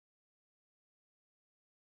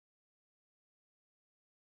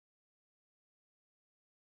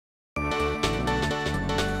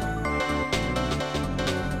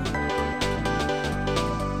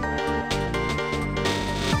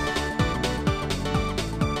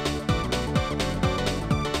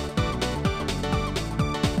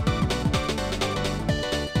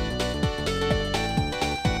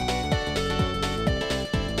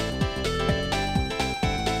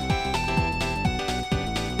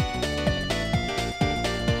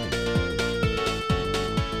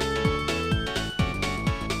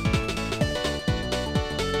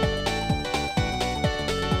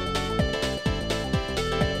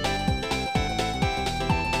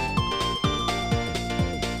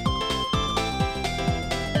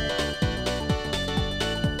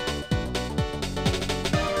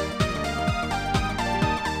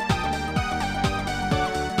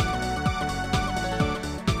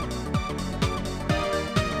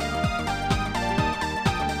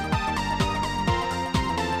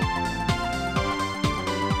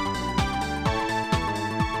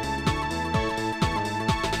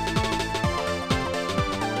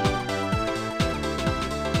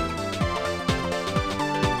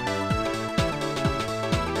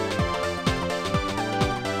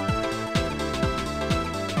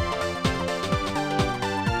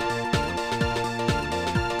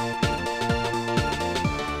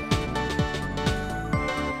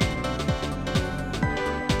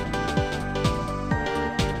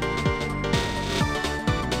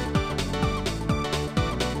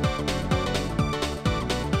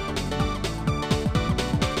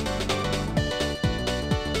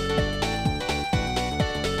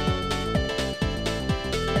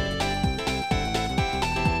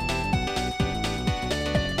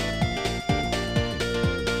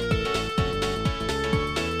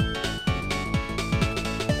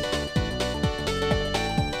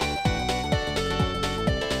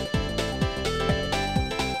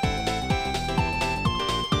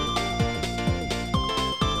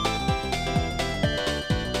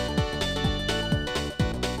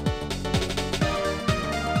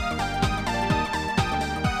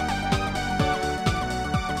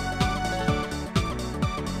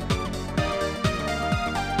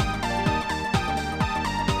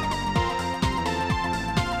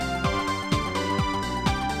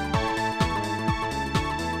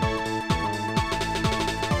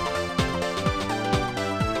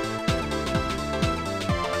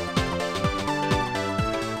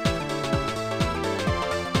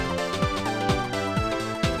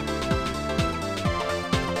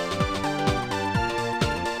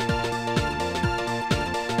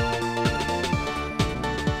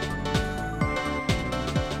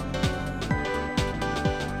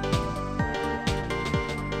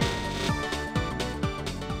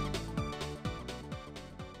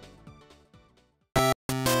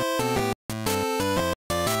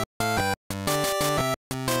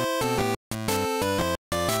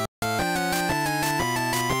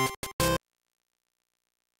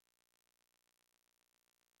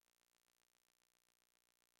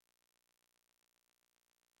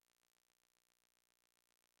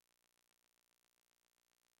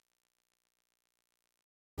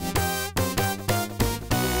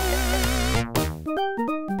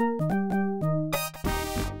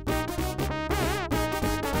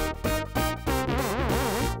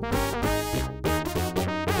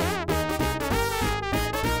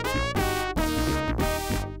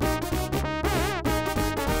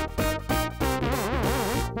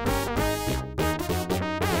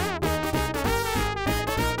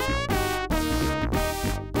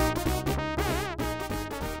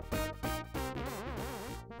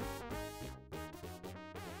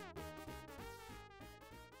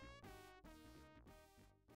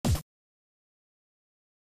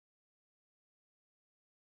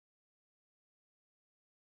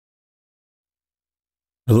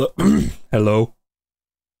Hello. Hello.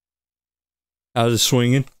 How's it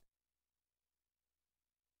swinging?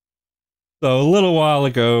 So a little while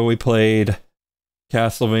ago we played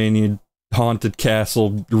Castlevania Haunted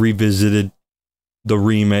Castle Revisited, the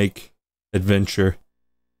remake adventure.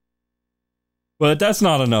 But that's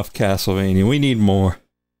not enough Castlevania. We need more.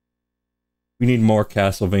 We need more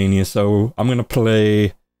Castlevania, so I'm gonna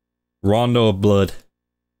play Rondo of Blood.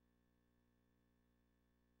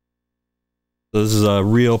 So this is a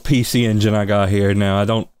real PC engine I got here now. I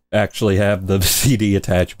don't actually have the CD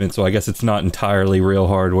attachment, so I guess it's not entirely real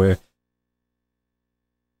hardware.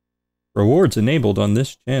 Rewards enabled on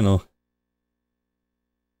this channel.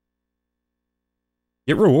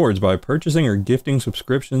 Get rewards by purchasing or gifting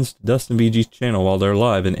subscriptions to DustinVG's channel while they're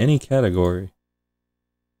live in any category.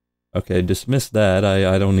 Okay, dismiss that.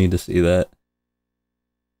 I don't need to see that.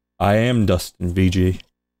 I am DustinVG.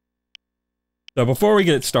 So before we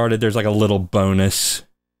get started, there's like a little bonus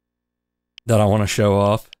that I want to show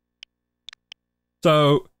off.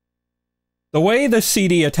 So, the way the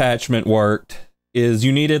CD attachment worked is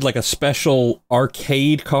you needed like a special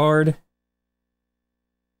arcade card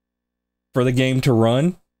for the game to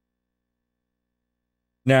run.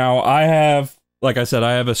 Now, I have, like I said,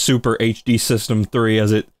 I have a Super HD System 3,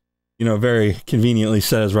 as it, you know, very conveniently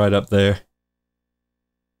says right up there.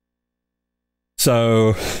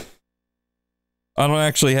 So, I don't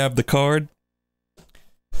actually have the card,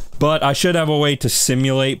 but I should have a way to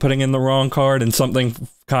simulate putting in the wrong card, and something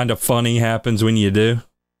kind of funny happens when you do.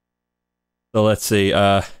 So let's see,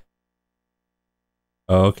 oh,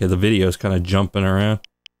 okay, the video's kind of jumping around.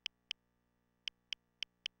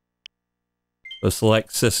 So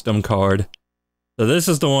select system card. So this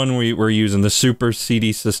is the one we're using, the Super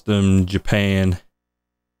CD System Japan.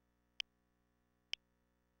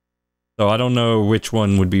 So I don't know which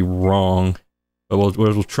one would be wrong, but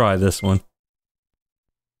we'll try this one.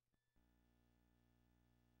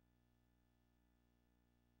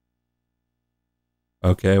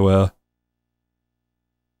 Okay, well,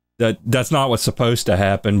 that's not what's supposed to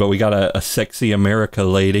happen, but we got a sexy America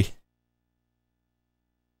lady.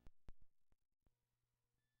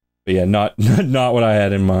 But yeah, not what I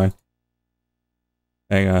had in mind.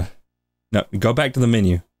 Hang on. No, go back to the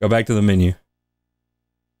menu. Go back to the menu.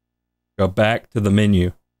 Go back to the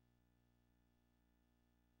menu.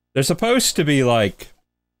 There's supposed to be like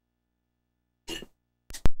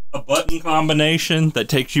a button combination that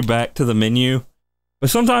takes you back to the menu,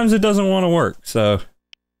 but sometimes it doesn't want to work, so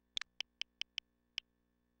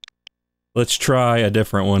let's try a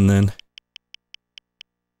different one then.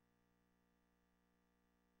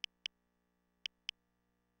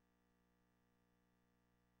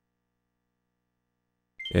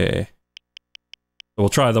 Okay. We'll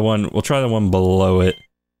try the one below it.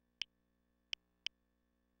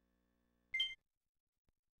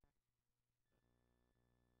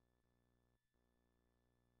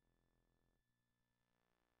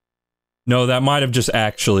 No, that might have just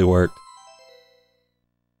actually worked.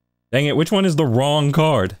 Dang it, which one is the wrong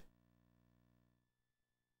card?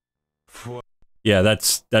 Yeah,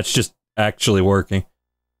 that's just actually working.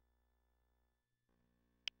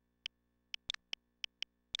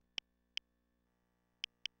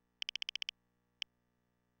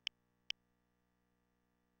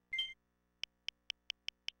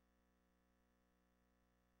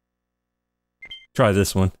 Try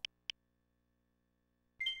this one.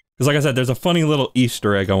 Because like I said, there's a funny little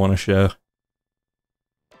Easter egg I want to show.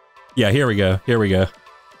 Yeah, here we go. Here we go.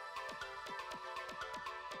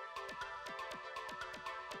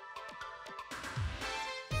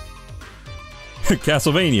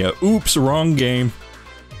 Castlevania. Oops, wrong game.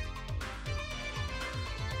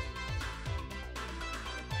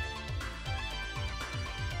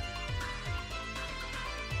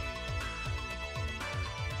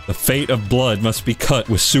 The fate of blood must be cut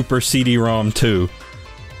with Super CD-ROM 2.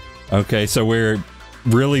 Okay, so we're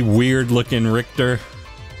really weird looking Richter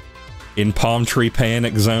in Palm Tree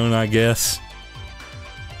Panic Zone, I guess.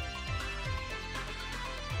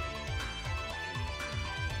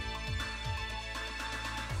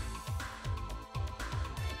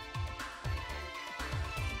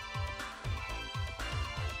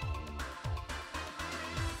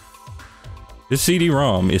 This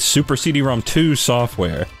CD-ROM is Super CD-ROM 2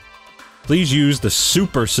 software. Please use the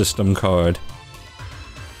Super System card.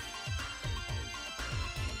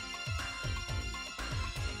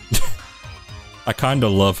 I kinda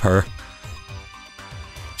love her.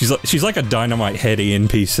 She's like a Dynamite Heady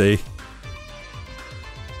NPC.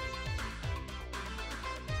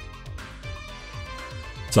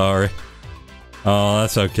 Sorry. Oh,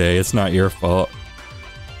 that's okay. It's not your fault.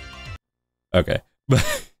 Okay.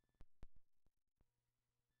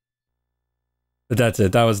 But that's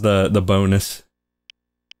it. That was the bonus.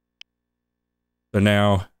 So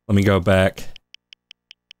now, let me go back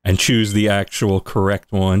and choose the actual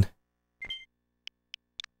correct one.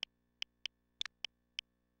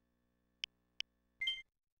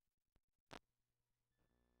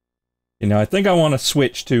 You know, I think I want to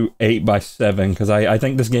switch to 8x7 because I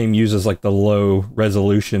think this game uses like the low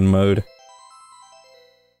resolution mode.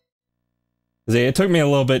 It took me a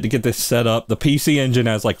little bit to get this set up. The PC Engine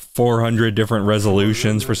has like 400 different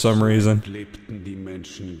resolutions for some reason.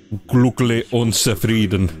 Glücklich und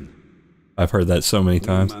zufrieden. I've heard that so many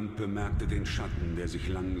times.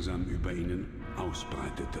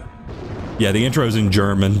 Yeah, the intro's in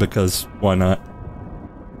German because why not?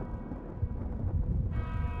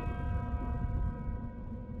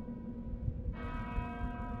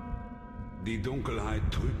 Die Dunkelheit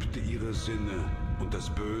trübte ihre Sinne und das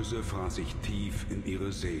Böse fraß sich tief in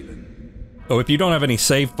ihre Seelen. Oh, if you don't have any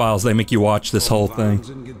save files, they make you watch this whole thing.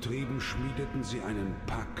 Vom Wahnsinn getrieben schmiedeten sie einen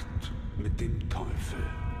Pakt mit dem Teufel.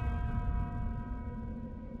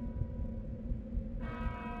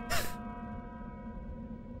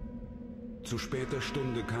 Zu später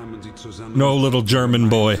Stunde kamen sie zusammen. No, little German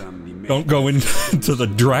boy. Don't go into the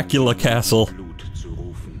Dracula castle.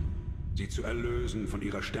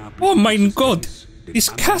 Oh mein Gott! This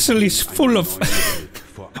castle is full of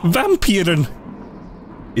vampiren!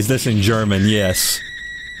 Is this in German? Yes.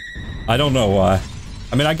 I don't know why.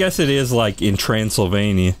 I mean, I guess it is like in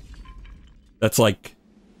Transylvania. That's like...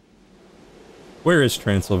 Where is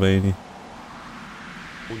Transylvania?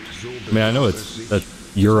 I mean, I know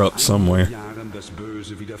that's Europe somewhere.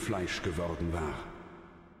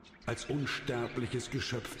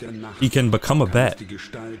 He can become a bat,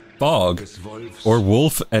 fog, or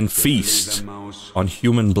wolf and feast on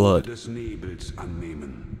human blood. Es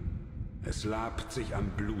labt sich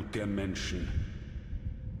am Blut der Menschen.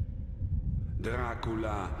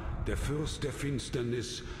 Dracula, der Fürst der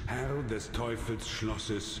Finsternis, Herr des Teufels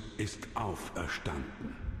Schlosses, ist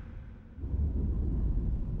auferstanden.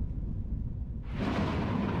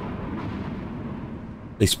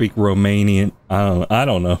 They speak Romanian. I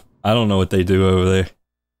don't know. I don't know what they do over there.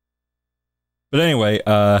 But anyway,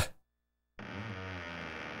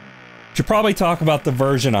 should probably talk about the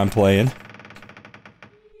version I'm playing.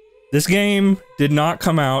 This game did not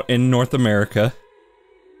come out in North America.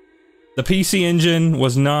 The PC Engine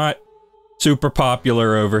was not super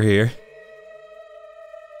popular over here.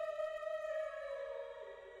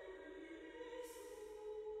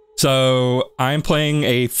 So, I'm playing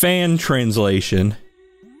a fan translation.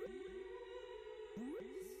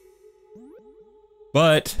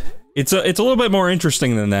 But it's a little bit more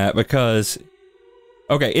interesting than that because,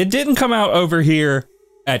 okay, it didn't come out over here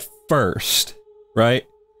at first, right?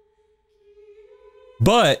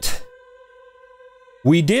 But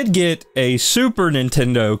we did get a Super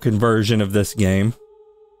Nintendo conversion of this game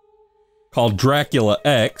called Dracula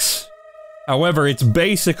X. However, it's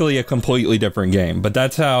basically a completely different game, but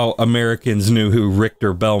that's how Americans knew who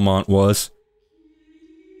Richter Belmont was.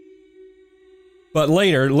 But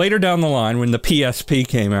later down the line, when the PSP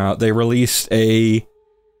came out, they released a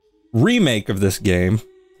remake of this game,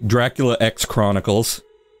 Dracula X Chronicles.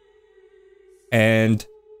 And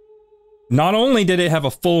not only did it have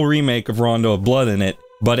a full remake of Rondo of Blood in it,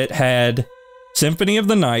 but it had Symphony of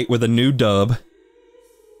the Night with a new dub,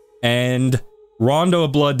 and Rondo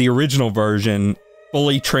of Blood, the original version,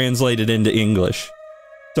 fully translated into English.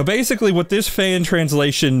 So basically what this fan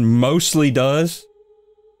translation mostly does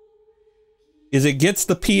is it gets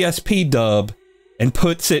the PSP dub and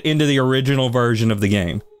puts it into the original version of the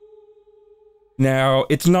game. Now,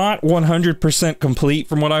 it's not 100% complete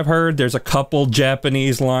from what I've heard. There's a couple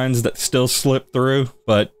Japanese lines that still slip through,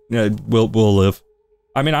 but you know, we'll live.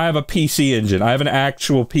 I mean, I have a PC engine. I have an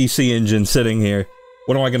actual PC engine sitting here.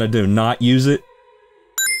 What am I gonna do? Not use it?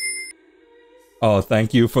 Oh,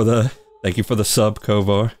 thank you for the sub,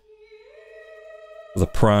 Kovar. The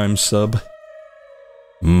Prime sub.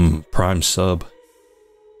 Prime sub.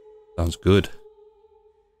 Sounds good.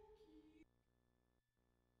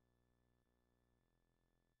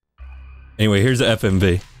 Anyway, here's the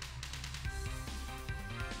FMV.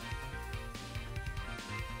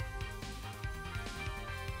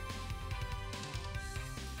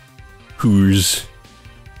 Who's...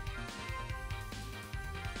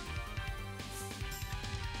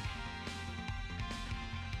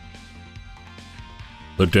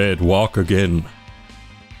 The dead walk again.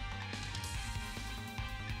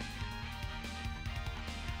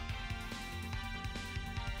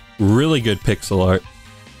 Really good pixel art.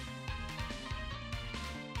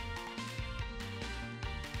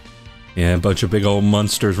 Yeah, a bunch of big old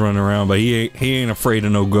monsters running around, but he ain't afraid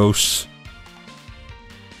of no ghosts.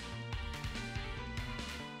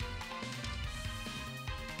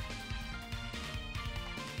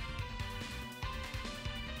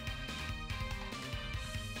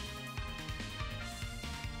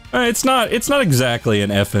 It's not exactly an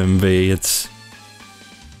FMV, it's...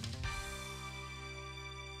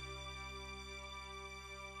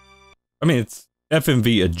 I mean, it's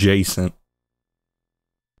FMV adjacent.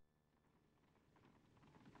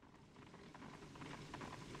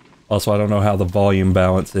 Also, I don't know how the volume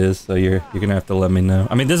balance is, so you're gonna have to let me know.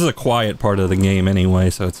 I mean, this is a quiet part of the game anyway,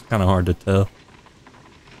 so it's kind of hard to tell.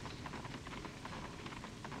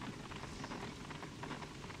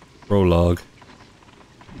 Prologue.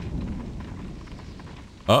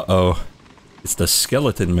 Uh-oh. It's the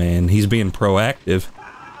skeleton man. He's being proactive.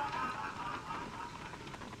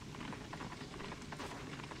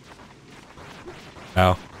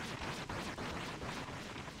 Ow.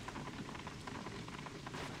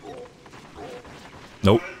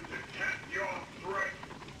 Nope.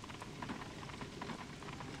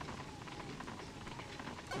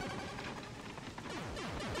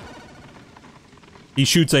 He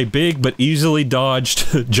shoots a big but easily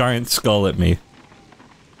dodged giant skull at me.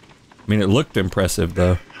 I mean, it looked impressive,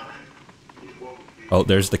 though. Oh,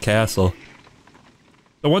 there's the castle.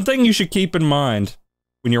 The one thing you should keep in mind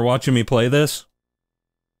when you're watching me play this,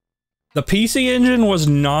 the PC engine was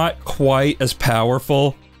not quite as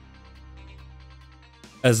powerful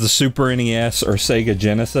as the Super NES or Sega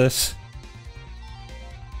Genesis.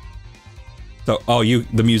 So, oh,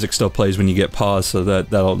 the music still plays when you get paused, so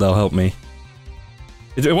that'll help me.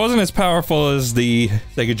 It wasn't as powerful as the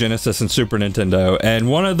Sega Genesis and Super Nintendo, and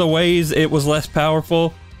one of the ways it was less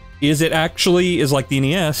powerful is it actually is like the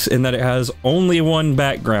NES in that it has only one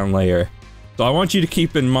background layer. So I want you to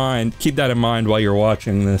keep that in mind while you're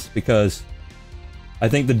watching this, because I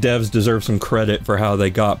think the devs deserve some credit for how they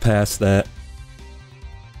got past that.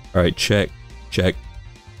 Alright, check.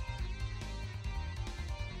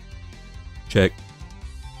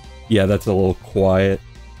 Yeah, that's a little quiet.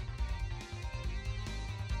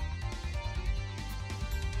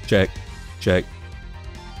 Check.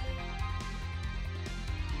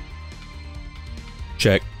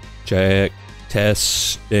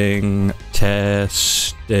 Testing.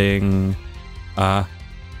 Testing.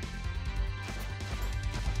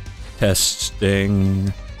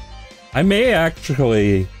 I may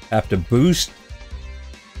actually have to boost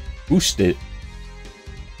it.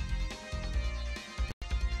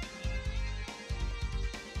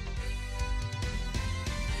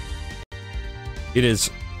 It is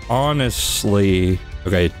honestly...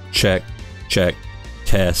 Okay, check,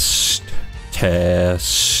 test,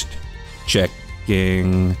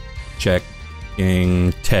 checking,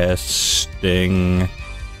 testing.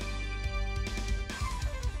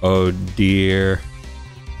 Oh dear.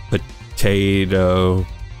 Potato.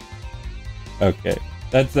 Okay,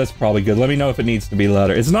 that's probably good. Let me know if it needs to be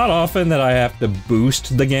louder. It's not often that I have to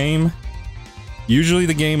boost the game. Usually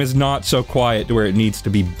the game is not so quiet to where it needs to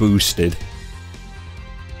be boosted.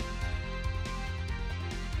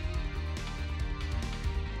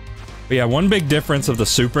 But yeah, one big difference of the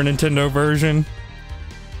Super Nintendo version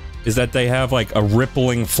is that they have like a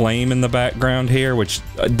rippling flame in the background here, which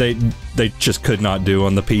they just could not do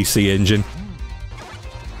on the PC engine.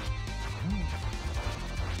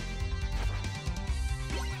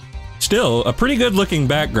 Still, a pretty good looking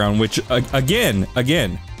background, which again,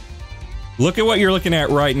 look at what you're looking at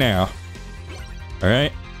right now.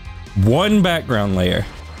 Alright? One background layer.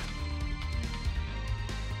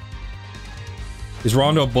 Is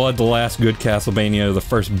Rondo Blood the last good Castlevania or the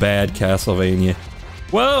first bad Castlevania?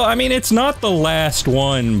 Well, I mean, it's not the last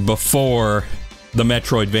one before the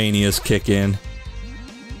Metroidvanias kick in.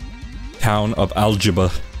 Town of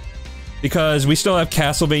Algebra. Because we still have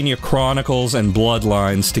Castlevania Chronicles and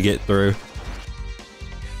Bloodlines to get through.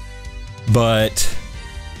 But...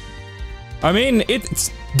 I mean,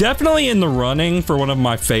 it's definitely in the running for one of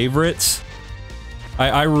my favorites.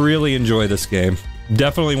 I really enjoy this game.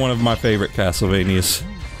 Definitely one of my favorite Castlevanias.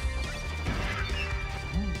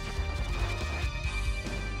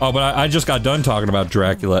 Oh, but I just got done talking about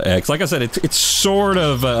Dracula X. Like I said, it's sort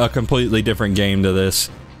of a completely different game to this.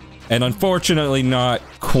 And unfortunately not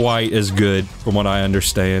quite as good, from what I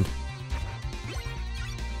understand.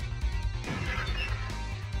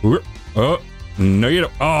 Oh, no you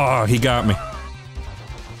don't. Oh, he got me.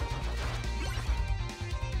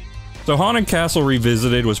 So Haunted Castle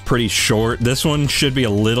Revisited was pretty short. This one should be a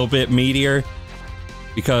little bit meatier,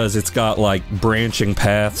 because it's got, like, branching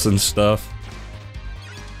paths and stuff.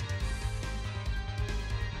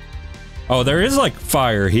 Oh, there is, like,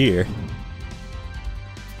 fire here.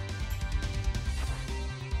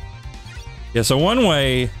 Yeah, so one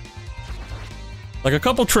way... Like, a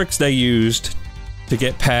couple tricks they used to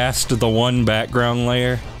get past the one background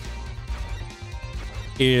layer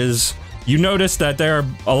is you notice that there are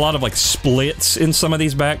a lot of like splits in some of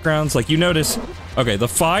these backgrounds. Like you notice, okay, the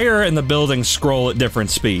fire and the buildings scroll at different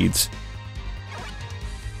speeds.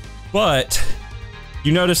 But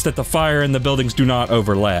you notice that the fire and the buildings do not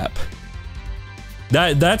overlap.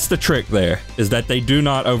 That's the trick there, is that they do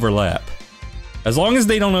not overlap. As long as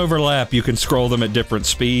they don't overlap, you can scroll them at different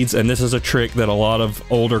speeds, and this is a trick that a lot of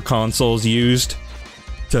older consoles used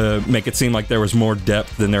to make it seem like there was more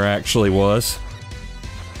depth than there actually was.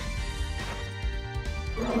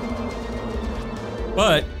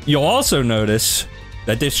 But you'll also notice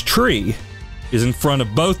that this tree is in front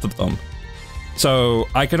of both of them. So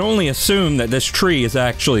I can only assume that this tree is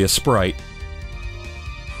actually a sprite.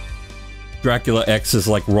 Dracula X is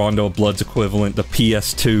like Rondo Blood's equivalent to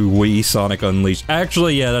PS2 Wii Sonic Unleashed.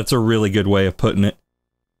 Actually, yeah, that's a really good way of putting it.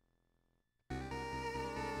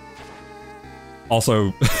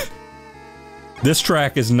 Also, this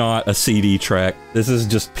track is not a CD track. This is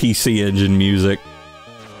just PC Engine music.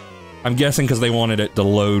 I'm guessing because they wanted it to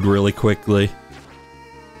load really quickly.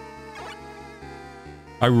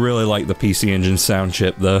 I really like the PC Engine sound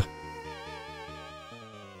chip, though.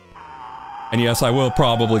 And yes, I will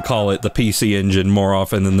probably call it the PC Engine more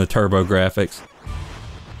often than the TurboDracix.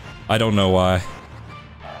 I don't know why.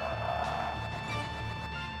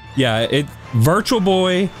 Yeah, Virtual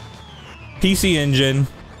Boy, PC Engine,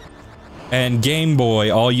 and Game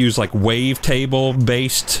Boy all use like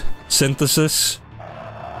wavetable-based synthesis.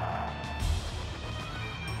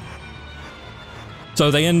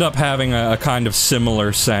 So they end up having a kind of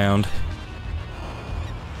similar sound.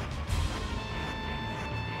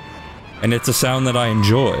 And it's a sound that I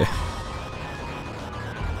enjoy.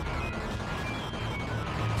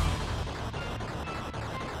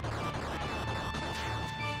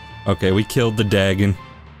 Okay, we killed the Dagon.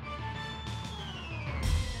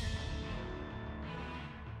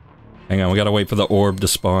 Hang on, we gotta wait for the orb to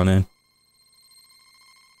spawn in.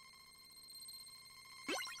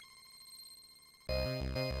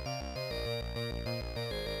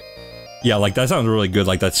 Yeah, like, that sounds really good,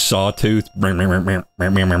 like that sawtooth.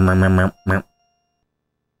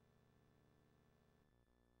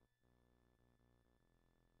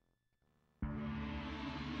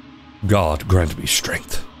 God, grant me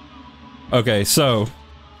strength. Okay, so...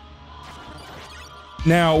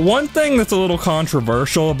 Now, one thing that's a little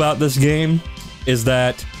controversial about this game is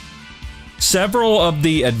that several of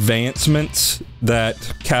the advancements that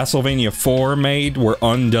Castlevania 4 made were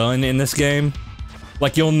undone in this game.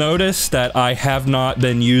 Like, you'll notice that I have not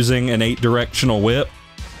been using an 8-directional whip.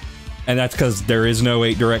 And that's because there is no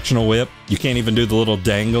 8-directional whip. You can't even do the little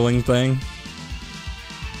dangling thing.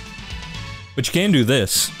 But you can do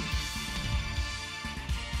this.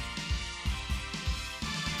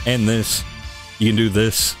 And this. You can do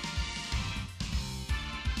this.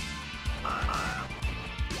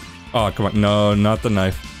 Oh, come on. No, not the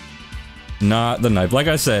knife. Not the knife. Like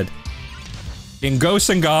I said, in Ghosts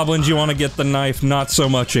and Goblins, you want to get the knife, not so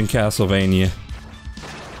much in Castlevania.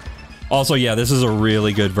 Also, yeah, this is a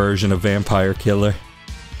really good version of Vampire Killer.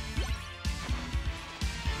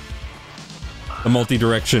 The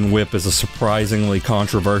multi-direction whip is a surprisingly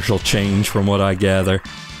controversial change from what I gather.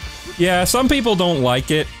 Yeah, some people don't like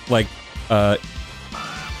it. Like, I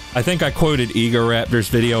think I quoted Egoraptor's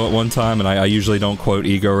video at one time, and I usually don't quote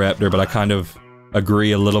Egoraptor, but I kind of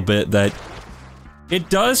agree a little bit that it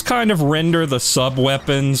does kind of render the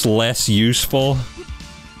sub-weapons less useful,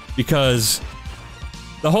 because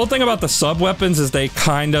the whole thing about the sub-weapons is they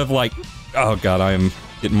kind of like... Oh god, I am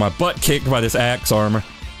getting my butt kicked by this axe armor.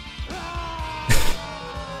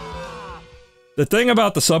 The thing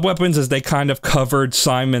about the sub-weapons is they kind of covered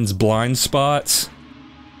Simon's blind spots.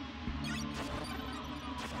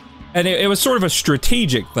 And it was sort of a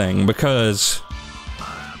strategic thing, because...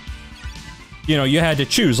 You know, you had to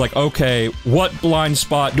choose, like, okay, what blind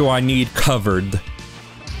spot do I need covered?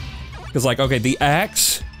 Because, like, okay, the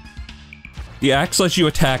axe lets you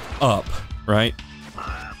attack up, right?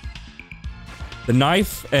 The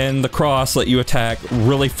knife and the cross let you attack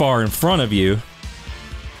really far in front of you.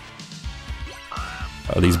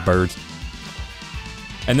 Oh, these birds.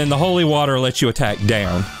 And then the holy water lets you attack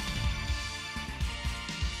down.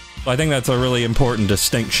 So I think that's a really important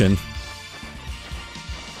distinction.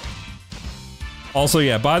 Also,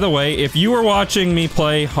 yeah, by the way, if you were watching me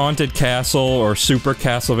play Haunted Castle or Super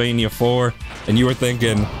Castlevania 4, and you were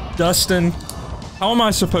thinking, Dustin, how am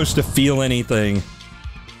I supposed to feel anything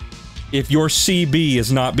if your CB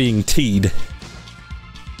is not being T'd?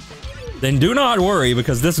 Then do not worry,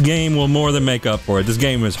 because this game will more than make up for it. This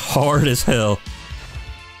game is hard as hell.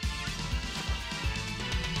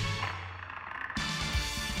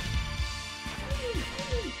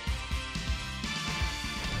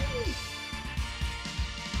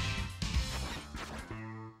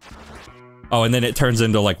 Oh, and then it turns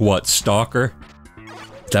into, like, what? Stalker?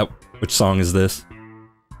 Which song is this?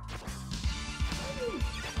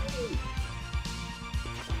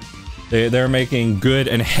 They're making good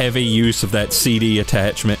and heavy use of that CD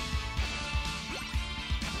attachment.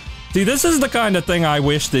 See, this is the kind of thing I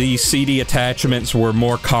wish these CD attachments were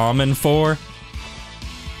more common for.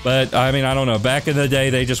 But, I mean, I don't know. Back in the day,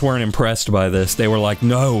 they just weren't impressed by this. They were like,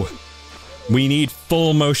 no. We need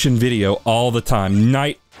full motion video all the time.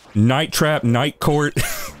 Night Trap, Night Court.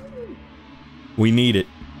 We need it.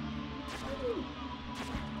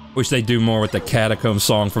 Wish they'd do more with the Catacomb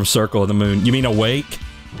song from Circle of the Moon. You mean Awake?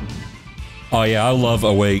 Oh yeah, I love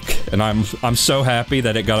Awake, and I'm so happy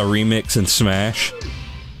that it got a remix in Smash.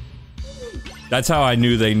 That's how I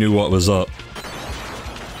knew they knew what was up.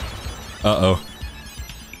 Uh-oh.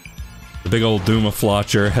 The big old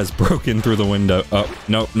Doomaflotcher has broken through the window. Oh,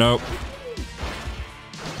 nope, nope.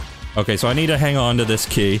 Okay, so I need to hang on to this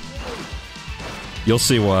key. You'll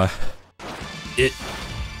see why.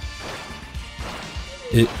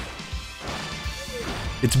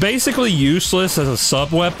 It's basically useless as a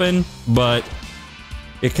sub-weapon, but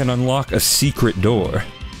it can unlock a secret door.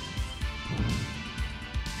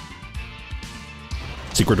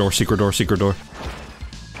 Secret door, secret door, secret door.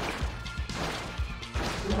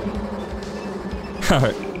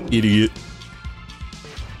 Idiot.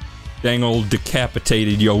 Dang old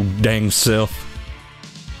decapitated yo dang self.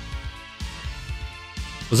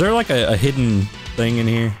 Was there like a hidden thing in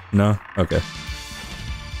here? No? Okay.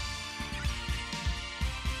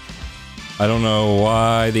 I don't know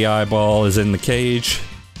why the eyeball is in the cage.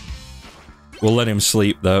 We'll let him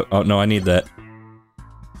sleep, though. Oh, no, I need that.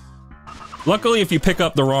 Luckily, if you pick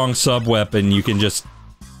up the wrong sub-weapon, you can just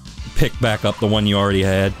pick back up the one you already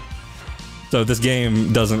had. So this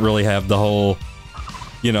game doesn't really have the whole,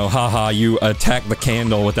 you know, haha, you attack the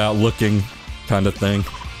candle without looking kind of thing.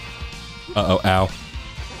 Uh-oh, ow.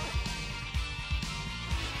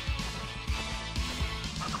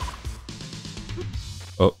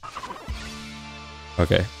 Oh.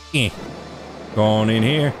 Okay. Go on in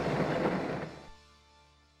here.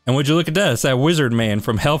 And would you look at that? It's that wizard man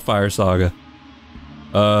from Hellfire Saga.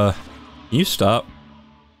 You stop.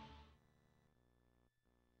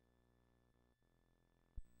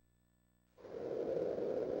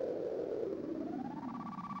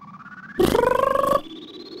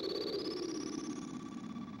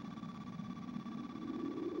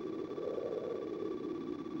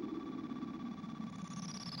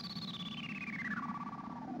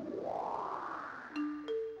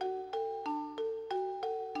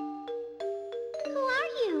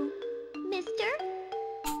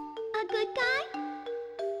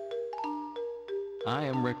 I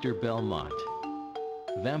am Richter Belmont,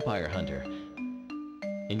 vampire hunter.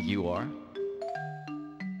 And you are?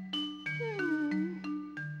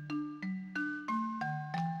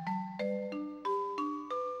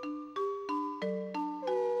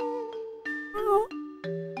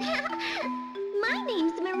 My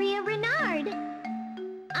name's Maria Renard.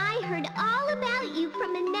 I heard all about you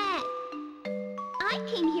from the net. I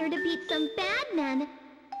came here to beat some bad men,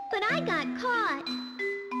 but I got caught.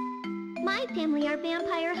 My family are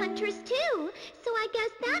vampire hunters too, so I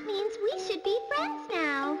guess that means we should be friends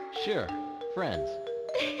now. Sure, friends.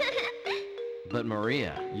 But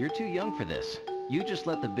Maria, you're too young for this. You just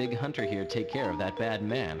let the big hunter here take care of that bad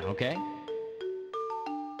man, okay?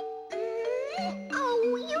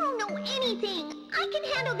 Oh, you don't know anything. I can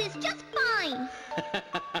handle this just fine.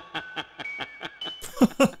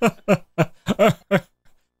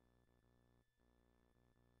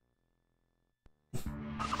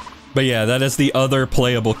 But yeah, that is the other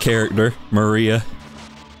playable character, Maria.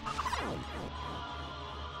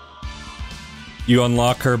 You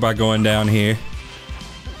unlock her by going down here.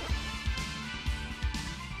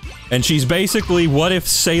 And she's basically, what if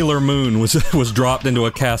Sailor Moon was dropped into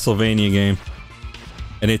a Castlevania game?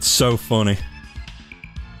 And it's so funny.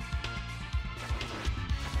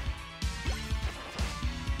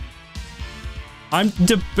 I'm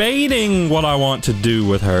debating what I want to do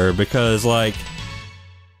with her, because, like...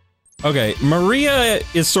 Okay, Maria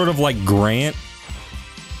is sort of like Grant,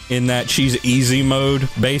 in that she's easy mode,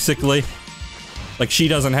 basically. Like, she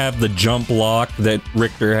doesn't have the jump lock that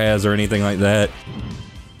Richter has or anything like that.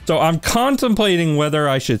 So I'm contemplating whether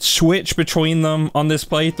I should switch between them on this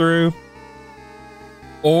playthrough,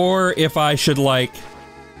 or if I should, like,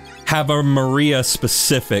 have a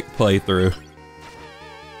Maria-specific playthrough.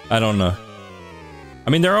 I don't know. I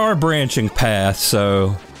mean, there are branching paths,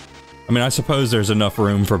 so... I mean, I suppose there's enough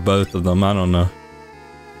room for both of them, I don't know.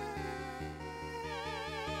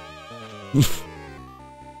 This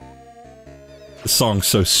song's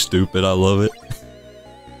so stupid, I love it.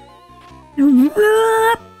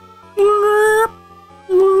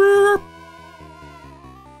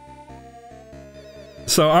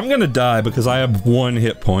 So I'm gonna die because I have 1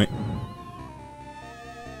 hit point.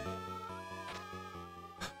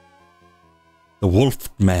 The wolf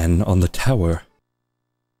man on the tower.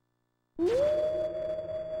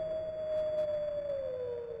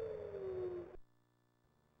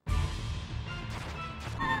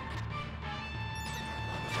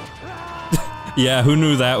 Yeah, who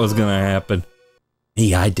knew that was gonna happen?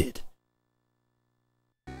 Me, I did.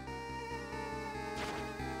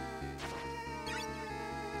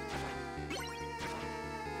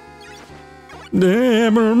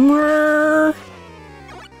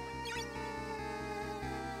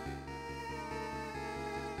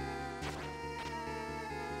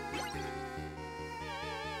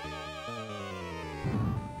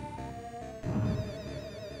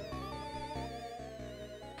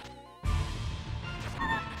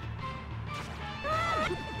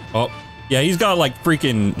 Oh, yeah, he's got like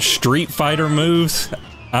freaking Street Fighter moves.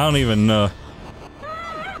 I don't even know.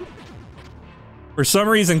 For some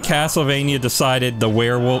reason, Castlevania decided the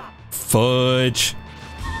werewolf... Fudge.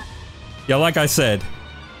 Yeah, like I said,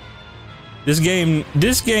 this game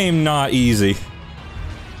not easy.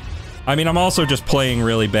 I mean, I'm also just playing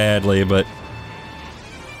really badly, but...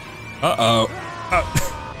 Uh-oh.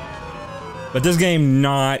 But this game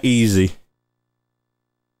not easy.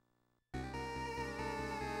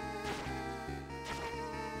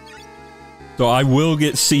 So I will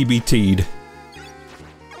get CBT'd.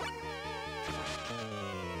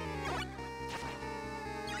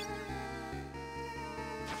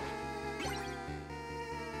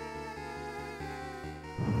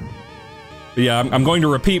 But yeah, I'm going to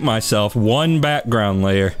repeat myself. 1 background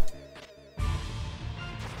layer.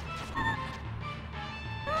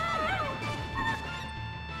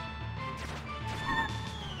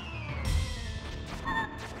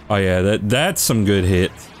 Oh yeah, that's some good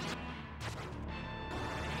hits.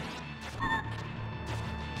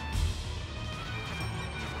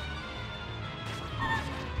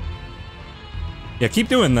 Yeah, keep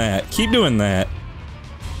doing that. Keep doing that.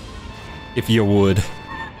 If you would.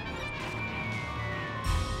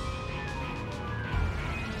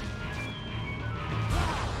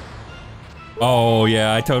 Oh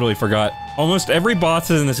yeah, I totally forgot. Almost every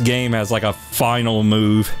boss in this game has like a final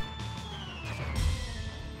move.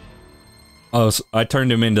 Oh, so I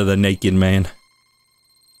turned him into the naked man.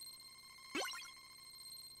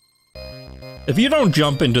 If you don't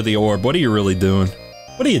jump into the orb, what are you really doing?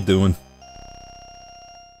 What are you doing?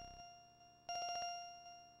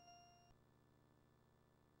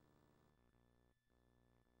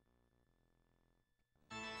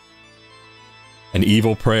 An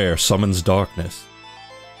evil prayer summons darkness.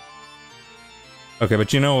 Okay,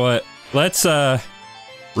 but you know what? Let's,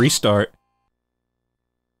 restart.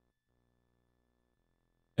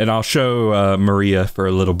 And I'll show, Maria for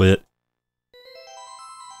a little bit.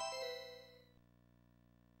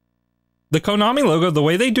 The Konami logo, the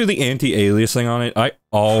way they do the anti-aliasing on it, I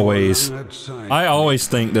always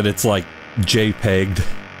think that it's, like, JPEG'd.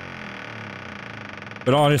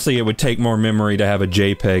 But honestly, it would take more memory to have a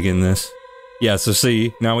JPEG in this. Yeah, so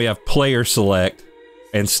see, now we have player select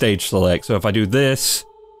and stage select. So if I do this,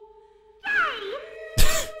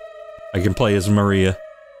 I can play as Maria.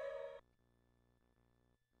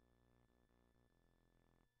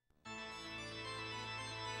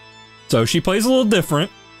 So she plays a little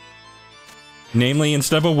different. Namely,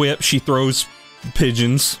 instead of a whip, she throws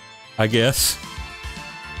pigeons, I guess.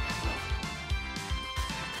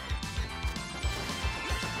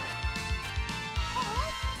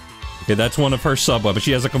 Okay, that's one of her sub-weapons.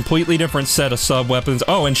 She has a completely different set of sub-weapons.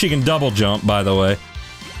 Oh, and she can double jump, by the way.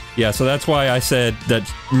 Yeah, so that's why I said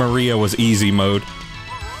that Maria was easy mode.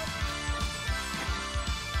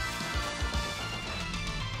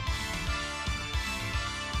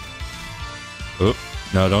 Oh,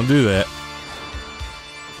 no, don't do that.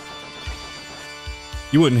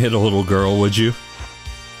 You wouldn't hit a little girl, would you?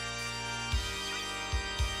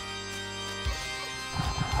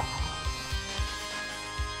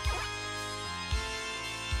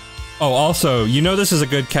 Oh, also, you know this is a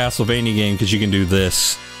good Castlevania game because you can do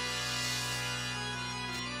this.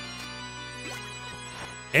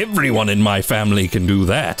 Everyone in my family can do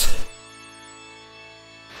that.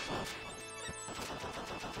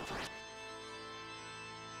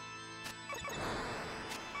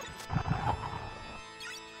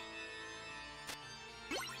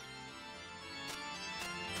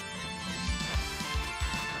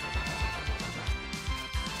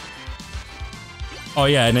 Oh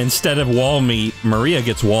yeah, and instead of wall meat, Maria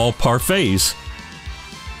gets wall parfaits.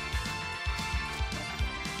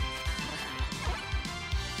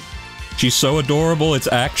 She's so adorable, it's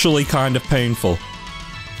actually kind of painful.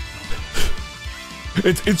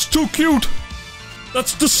 It's too cute!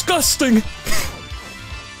 That's disgusting!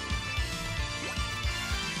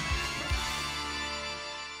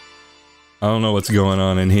 I don't know what's going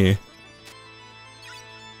on in here.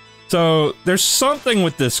 So, there's something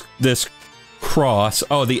with this cross.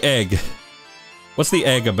 Oh, the egg. What's the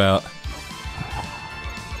egg about?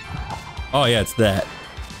 Oh yeah, it's that.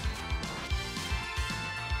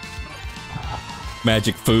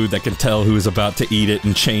 Magic food that can tell who's about to eat it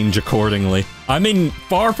and change accordingly. I mean,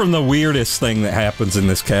 far from the weirdest thing that happens in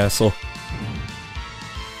this castle.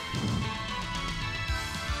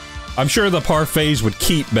 I'm sure the parfaits would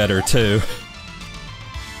keep better, too.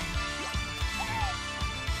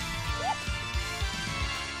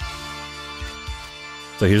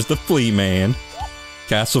 So here's the Flea Man.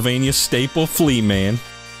 Castlevania staple Flea Man.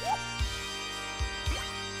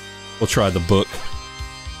 We'll try the book.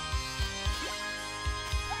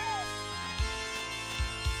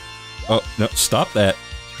 Oh, no, stop that.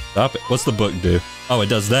 Stop it. What's the book do? Oh, it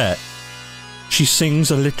does that. She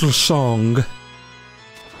sings a little song.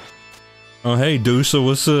 Oh, hey, Deusa,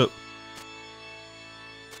 what's up?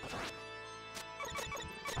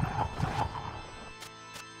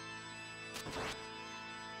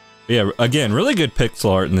 Yeah, again, really good pixel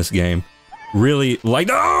art in this game. Really, like,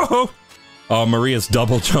 oh! Oh, Maria's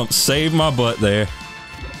double jump saved my butt there.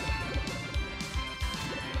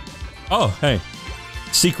 Oh, hey.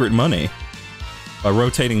 Secret money. By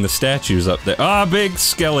rotating the statues up there. Ah, big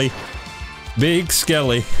Skelly. Big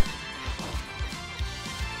Skelly.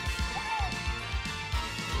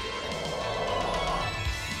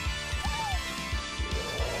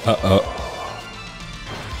 Uh-oh.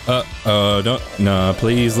 Uh-oh, don't... Nah,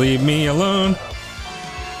 please leave me alone.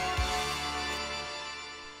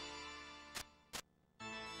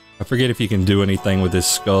 I forget if you can do anything with this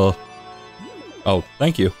skull. Oh,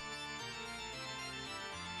 thank you.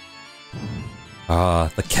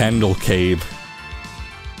 Ah, the Candle Cave.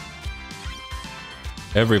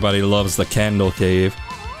 Everybody loves the Candle Cave.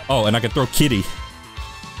 Oh, and I can throw Kitty.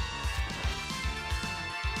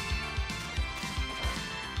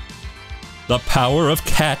 The power of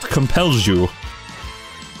cat compels you.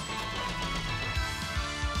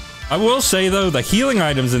 I will say, though, the healing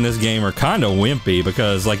items in this game are kind of wimpy,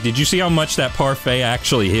 because, like, did you see how much that parfait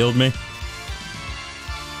actually healed me?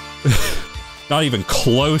 Not even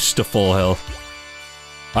close to full health.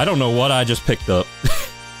 I don't know what I just picked up.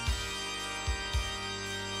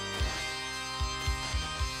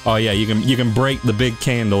 Oh yeah, you can break the big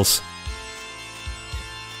candles.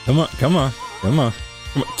 Come on, come on, come on.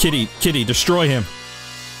 Come on, Kitty, destroy him.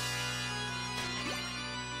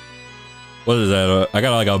 What is that? I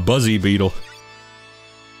got like a buzzy beetle.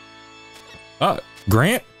 Ah,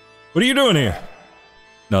 Grant? What are you doing here?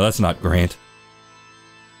 No, that's not Grant.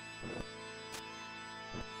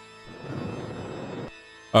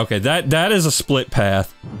 Okay, that is a split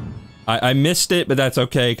path. I missed it, but that's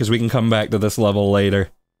okay, because we can come back to this level later.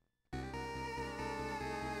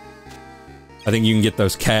 I think you can get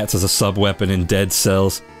those cats as a sub-weapon in Dead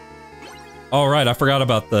Cells. Alright, I forgot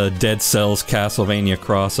about the Dead Cells Castlevania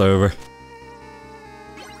crossover.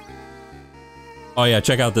 Oh yeah,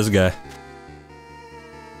 check out this guy.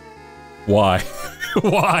 Why?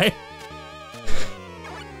 Why?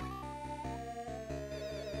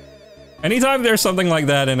 Anytime there's something like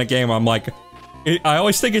that in a game, I'm like... I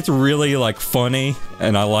always think it's really, like, funny,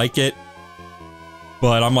 and I like it.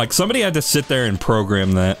 But I'm like, somebody had to sit there and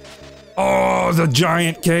program that. Oh, the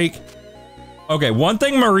giant cake! Okay, one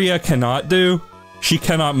thing Maria cannot do, she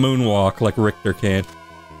cannot moonwalk like Richter can.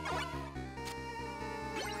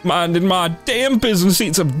 Minding my damn business,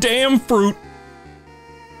 eat some damn fruit!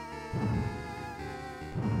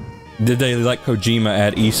 Did they let Kojima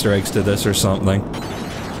add Easter eggs to this or something?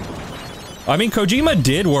 I mean, Kojima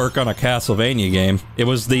did work on a Castlevania game. It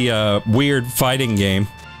was the, weird fighting game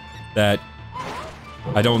that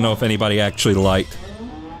I don't know if anybody actually liked.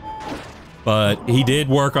 But he did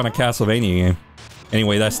work on a Castlevania game.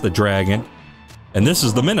 Anyway, that's the dragon. And this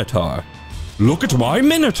is the Minotaur. Look at my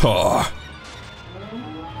Minotaur!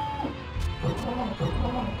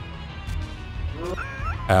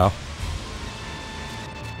 Ow.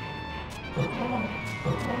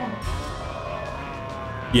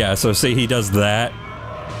 Yeah, so see, he does that.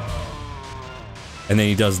 And then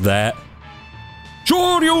he does that.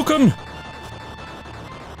 Shoryuken!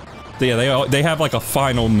 So yeah, they have like a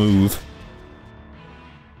final move.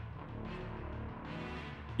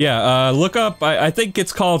 Yeah, look up, I think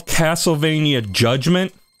it's called Castlevania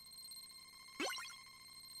Judgment.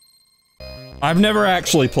 I've never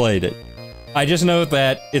actually played it. I just know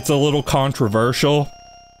that it's a little controversial.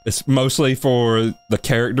 It's mostly for the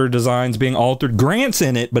character designs being altered. Grant's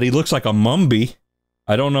in it, but he looks like a Mumby.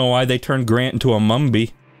 I don't know why they turned Grant into a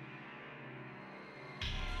Mumby.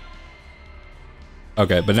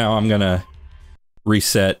 Okay, but now I'm gonna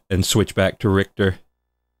reset and switch back to Richter.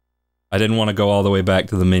 I didn't want to go all the way back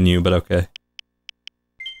to the menu, but okay.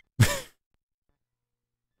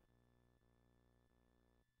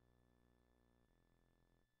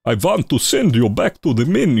 I want to send you back to the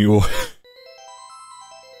menu.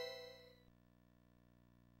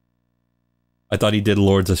 I thought he did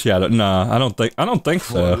Lords of Shadow. Nah, I don't think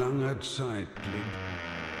so.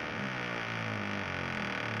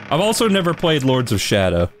 I've also never played Lords of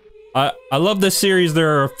Shadow. I love this series.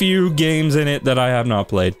 There are a few games in it that I have not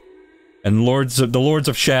played. And the Lords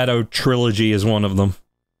of Shadow trilogy is one of them.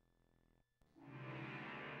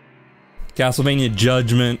 Castlevania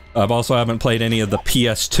Judgment. I've also haven't played any of the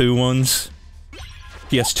PS2 ones.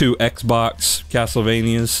 PS2, Xbox,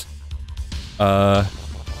 Castlevanias.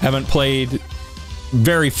 Haven't played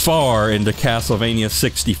very far into Castlevania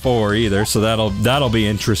 64 either, so that'll be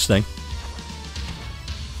interesting.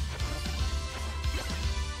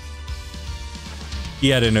 He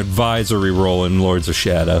had an advisory role in Lords of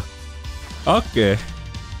Shadow. Okay.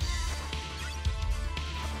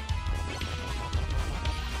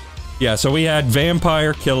 Yeah, so we had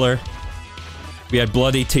Vampire Killer, we had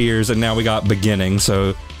Bloody Tears, and now we got Beginning,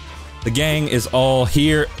 so the gang is all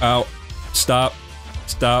here. Oh, stop.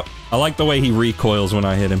 Stop. I like the way he recoils when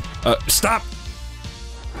I hit him. Stop!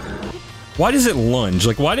 Why does it lunge?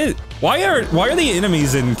 Like, why are the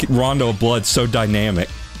enemies in Rondo of Blood so dynamic?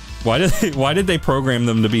 Why did they program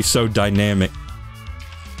them to be so dynamic?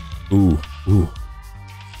 Ooh.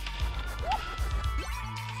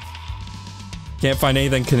 Can't find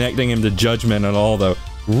anything connecting him to Judgment at all, though.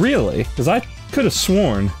 Really? Because I could have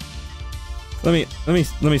sworn. Let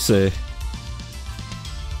me see.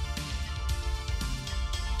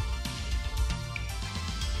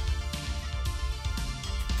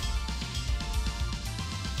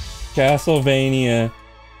 Castlevania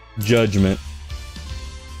Judgment.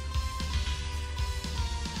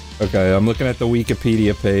 Okay, I'm looking at the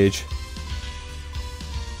Wikipedia page.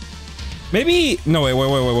 Maybe... No,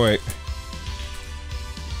 wait.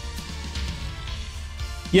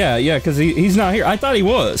 Yeah, because he's not here. I thought he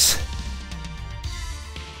was.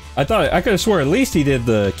 I could have swore at least he did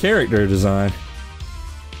the character design.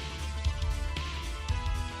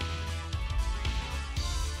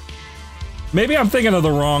 Maybe I'm thinking of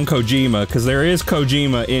the wrong Kojima, because there is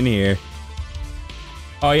Kojima in here.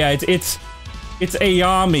 Oh yeah, it's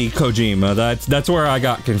Ayami Kojima. That's where I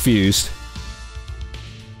got confused.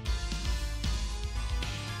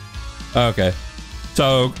 Okay.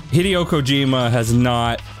 So, Hideo Kojima has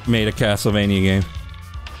not made a Castlevania game.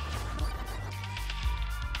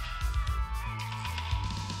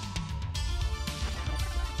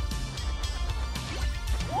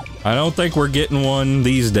 I don't think we're getting one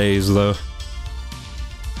these days, though.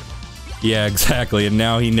 Yeah, exactly, and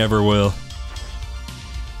now he never will.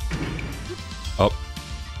 Oh.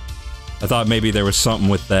 I thought maybe there was something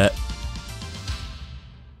with that.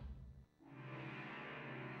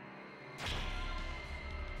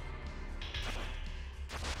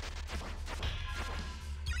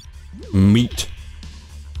 Meat.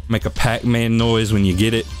 Make a Pac-Man noise when you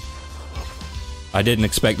get it. I didn't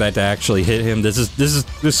expect that to actually hit him. This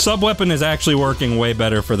sub-weapon is actually working way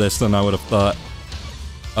better for this than I would have thought.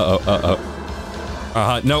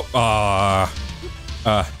 No.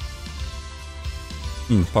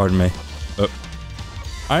 Pardon me.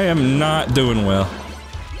 I am not doing well.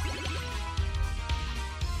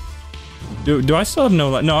 Do I still have no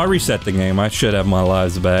life? No, I reset the game. I should have my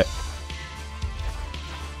lives back.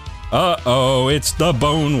 Uh-oh, it's the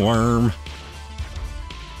bone worm.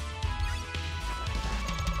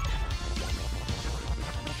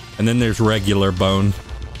 And then there's regular bone.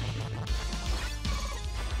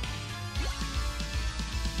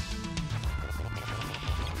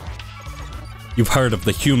 You've heard of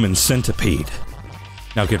the human centipede.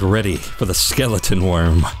 Now get ready for the skeleton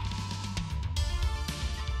worm.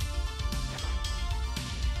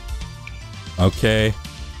 Okay.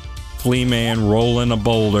 Flea Man rolling a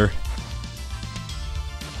boulder.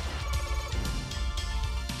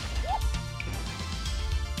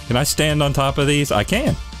 Can I stand on top of these? I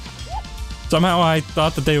can. Somehow I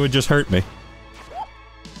thought that they would just hurt me.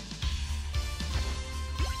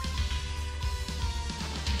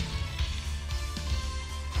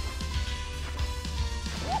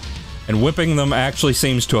 And whipping them actually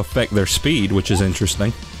seems to affect their speed, which is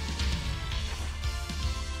interesting.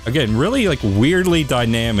 Again, really, like, weirdly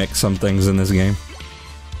dynamic, some things in this game.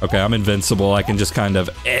 Okay, I'm invincible. I can just kind of...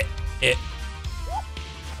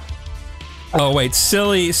 Oh, wait,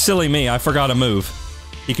 silly me. I forgot a move.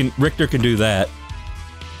 Richter can do that.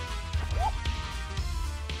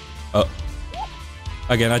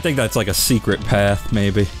 Again, I think that's like a secret path,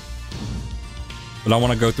 maybe. But I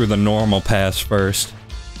want to go through the normal paths first.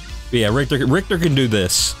 But yeah, Richter can do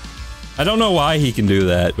this. I don't know why he can do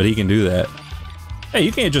that, but he can do that. Hey,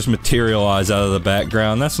 you can't just materialize out of the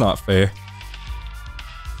background. That's not fair.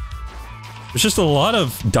 There's just a lot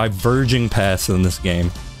of diverging paths in this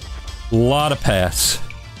game. A lot of paths.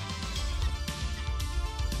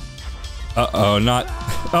 Uh-oh, not...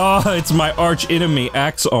 Oh, it's my arch enemy,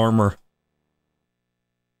 Axe Armor.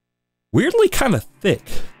 Weirdly kind of thick.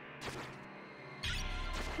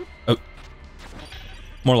 Oh.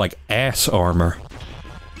 More like ass armor.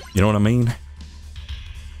 You know what I mean?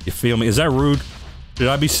 You feel me? Is that rude? Should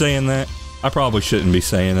I be saying that? I probably shouldn't be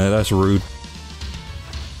saying that. That's rude.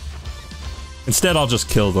 Instead, I'll just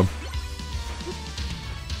kill them.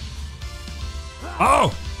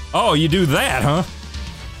 Oh! Oh, you do that, huh?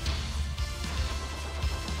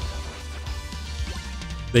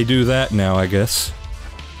 They do that now, I guess.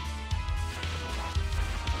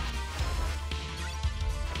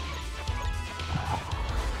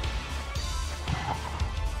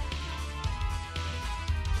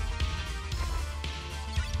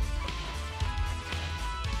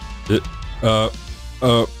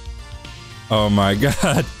 Oh my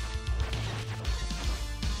god.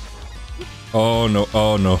 Oh no,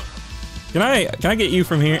 oh no. Can I get you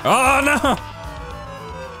from here? Oh no!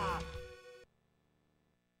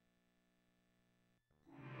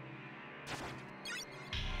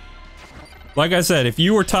 Like I said, if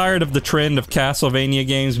you were tired of the trend of Castlevania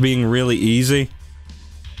games being really easy...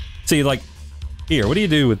 See, like... Here, what do you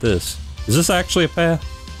do with this? Is this actually a path?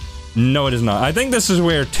 No, it is not. I think this is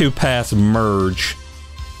where two paths merge.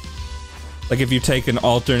 Like if you take an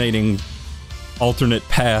alternate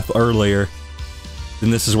path earlier,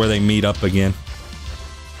 then this is where they meet up again.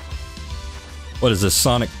 What is this,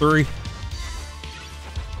 Sonic 3?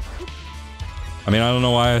 I mean, I don't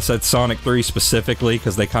know why I said Sonic 3 specifically,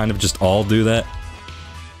 because they kind of just all do that.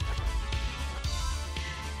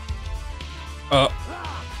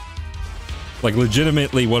 Like,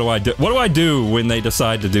 legitimately, what do I do? What do I do when they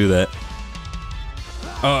decide to do that?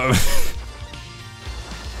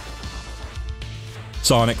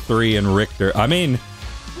 Sonic 3 and Richter. I mean,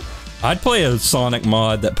 I'd play a Sonic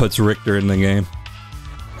mod that puts Richter in the game.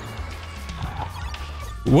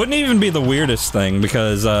 Wouldn't even be the weirdest thing,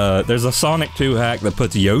 because there's a Sonic 2 hack that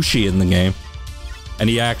puts Yoshi in the game. And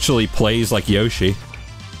he actually plays like Yoshi.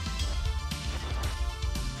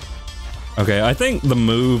 Okay, I think the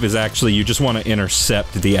move is actually you just want to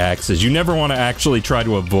intercept the axes. You never want to actually try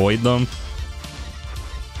to avoid them.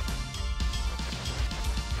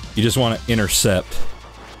 You just want to intercept.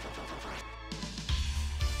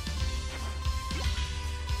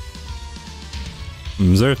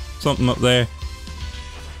 Is there something up there?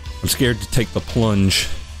 I'm scared to take the plunge.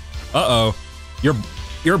 Uh-oh.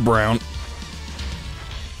 You're brown.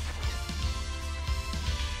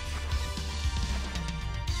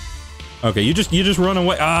 Okay, you just run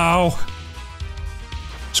away. Ow!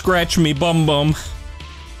 Scratch me bum bum.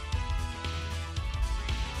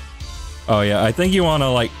 Oh yeah, I think you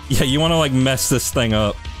wanna like, yeah, you wanna like mess this thing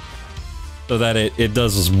up. So that it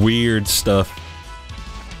does this weird stuff.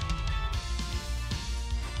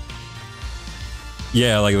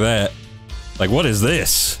 Yeah, like that. Like, what is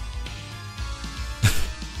this?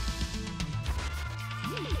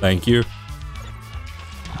 Thank you.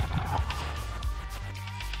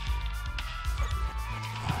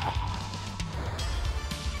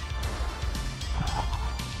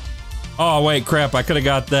 Oh, wait, crap, I could've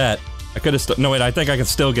got that. I could've no, wait, I think I can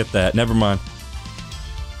still get that. Never mind.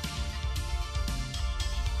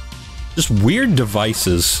 Just weird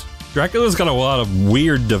devices. Dracula's got a lot of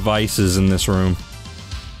weird devices in this room.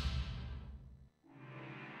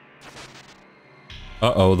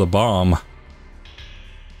 Uh-oh, the bomb.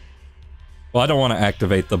 Well, I don't want to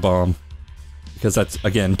activate the bomb. Because that's,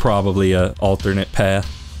 again, probably an alternate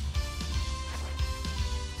path.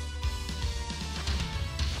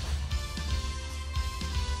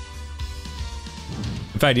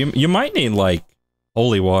 In fact, you might need, like,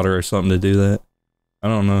 holy water or something to do that. I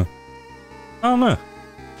don't know. I don't know.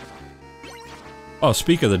 Oh,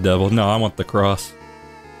 speak of the devil. No, I want the cross.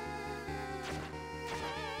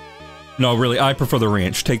 No, really, I prefer the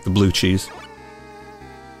ranch. Take the blue cheese.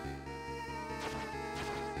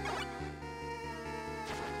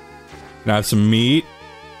 Can I have some meat?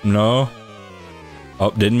 No.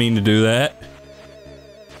 Oh, didn't mean to do that.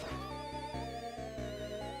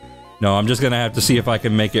 No, I'm just gonna have to see if I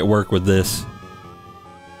can make it work with this.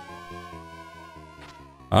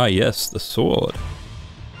 Ah, yes, the sword.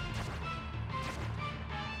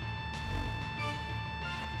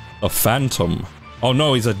 A phantom. Oh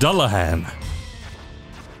no, he's a Dullahan.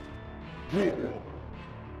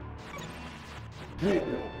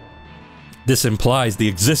 This implies the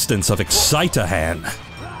existence of Excitahan.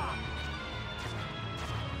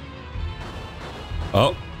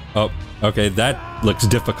 Oh, oh, okay, that looks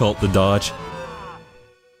difficult to dodge.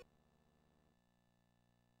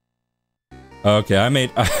 Okay, I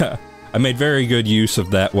made I made very good use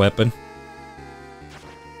of that weapon.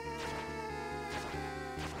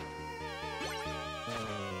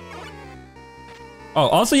 Oh,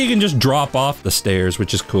 also you can just drop off the stairs,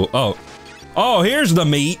 which is cool. Oh. Oh, here's the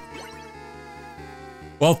meat!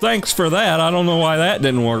 Well, thanks for that. I don't know why that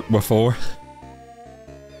didn't work before.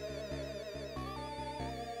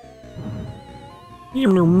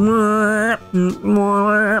 Can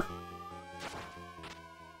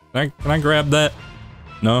I grab that?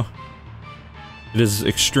 No. It is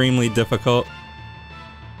extremely difficult.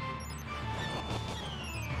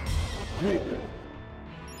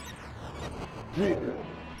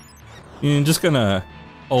 I'm just gonna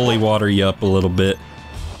holy water you up a little bit.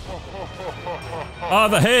 Ah,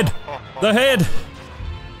 the head! The head!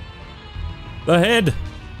 The head!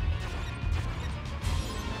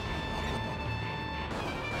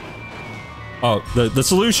 Oh, the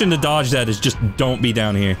solution to dodge that is just don't be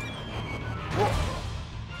down here.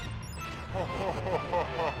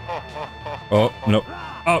 Oh, no.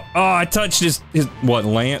 Oh, I touched his what,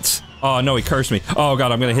 lance? Oh, no, he cursed me. Oh,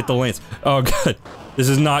 God, I'm gonna hit the lance. Oh, God. This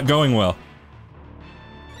is not going well.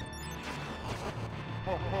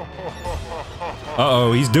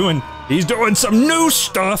 Uh-oh, he's doing some new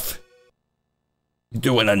stuff!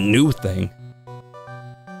 Doing a new thing.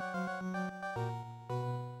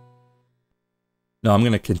 No, I'm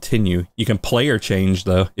gonna continue. You can player change,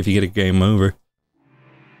 though, if you get a game over.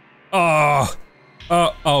 Oh!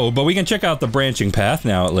 Oh, but we can check out the branching path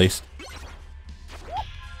now, at least.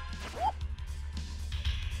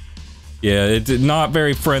 Yeah, it's not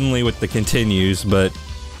very friendly with the continues, but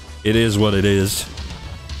it is what it is.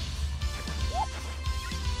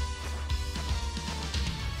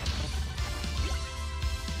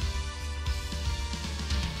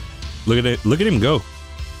 Look at it, look at him go.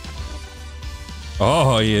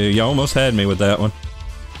 Oh, yeah, you almost had me with that one.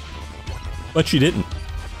 But you didn't.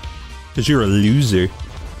 Because you're a loser.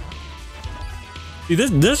 See,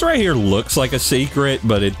 this right here looks like a secret,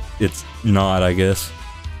 but it's not, I guess.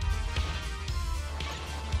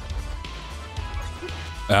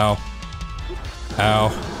 Ow. Ow.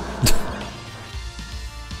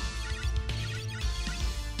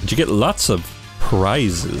 Did you get lots of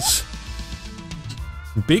prizes?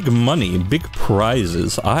 Big money, big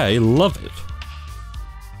prizes. I love it.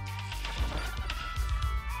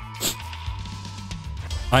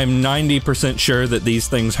 I'm 90% sure that these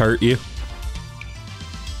things hurt you.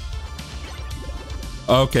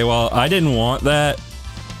 Okay, well, I didn't want that,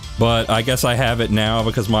 but I guess I have it now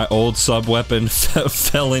because my old sub-weapon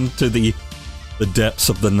fell into the depths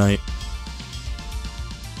of the night.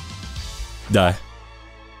 Die.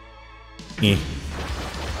 Eh.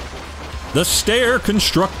 The stair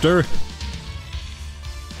constructor!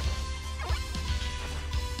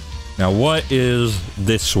 Now what is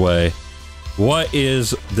this way? What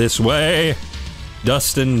is this way?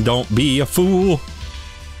 Dustin, don't be a fool.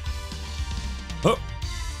 Oh.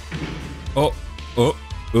 Oh. Oh.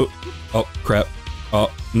 Oh. Oh, crap.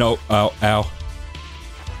 Oh, no. Ow. Ow.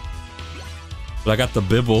 But I got the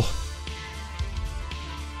bibble.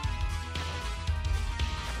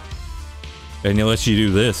 And it lets you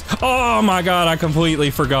do this. Oh my god, I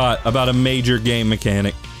completely forgot about a major game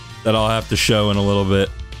mechanic that I'll have to show in a little bit.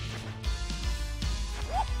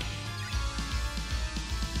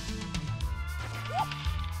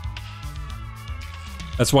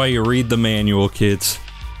 That's why you read the manual, kids.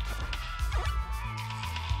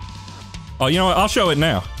 Oh, you know what? I'll show it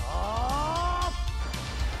now.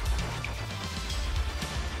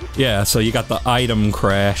 Yeah, so you got the item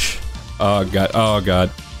crash. Oh god, oh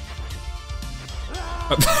god.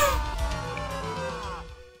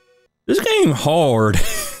 This game hard.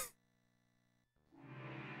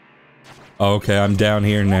 Okay, I'm down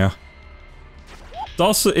here now. It's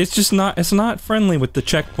also, it's just not, it's not friendly with the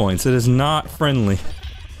checkpoints. It is not friendly.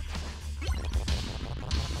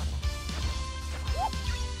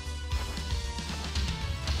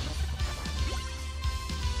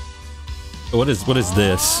 What is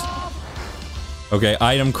this? Okay,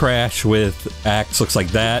 item crash with axe looks like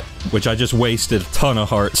that, which I just wasted a ton of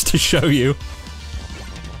hearts to show you.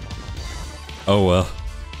 Oh well.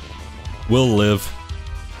 We'll live.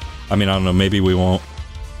 I mean, I don't know, maybe we won't.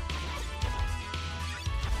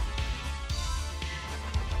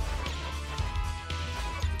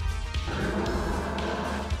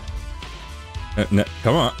 No,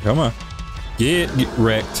 come on, come on. Get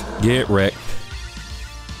wrecked. Get wrecked.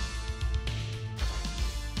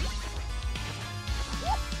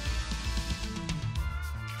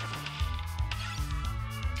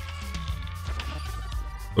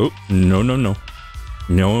 Oh, no, no, no.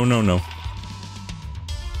 No, no, no.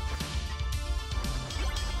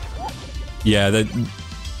 Yeah,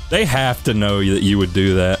 they have to know that you would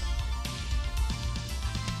do that.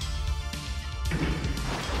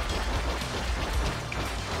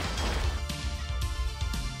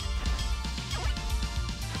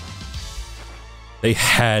 They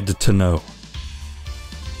had to know.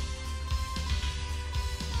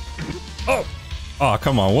 Oh! Oh,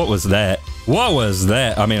 come on, what was that? What was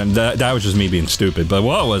that? I mean, that was just me being stupid, but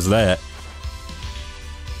what was that?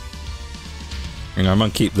 Hang on, I'm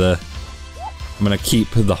gonna keep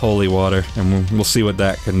the holy water, and we'll see what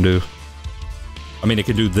that can do. I mean, it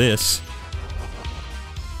can do this.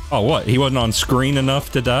 Oh, what? He wasn't on screen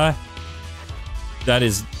enough to die?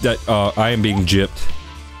 I am being gypped.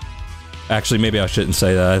 Actually, maybe I shouldn't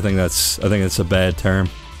say that. I think that's a bad term.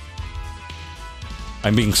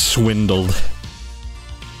 I'm being swindled.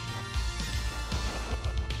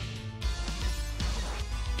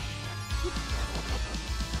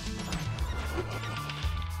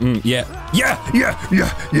 Yeah. Yeah,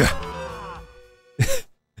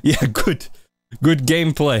 good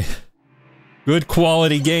gameplay. Good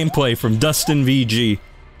quality gameplay from DustinVG.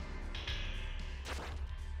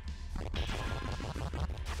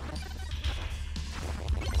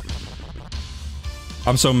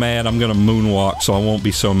 I'm so mad I'm gonna moonwalk, so I won't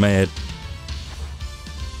be so mad.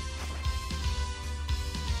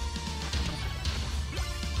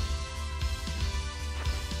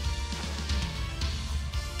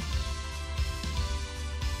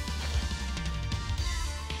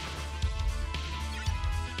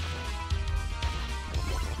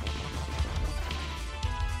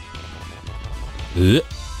 Ugh.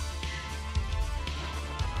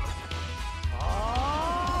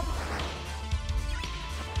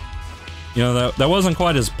 You know, that wasn't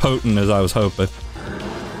quite as potent as I was hoping.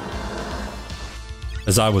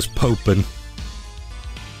 As I was poping.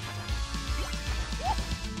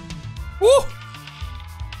 Woo!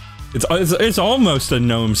 It's almost a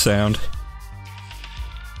gnome sound.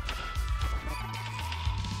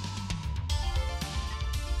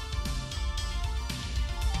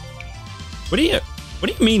 What do you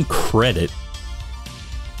mean credit?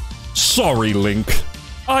 Sorry, Link.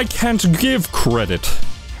 I can't give credit.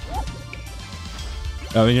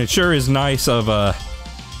 I mean, it sure is nice of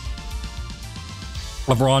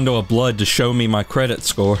Rondo of Blood to show me my credit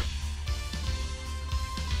score.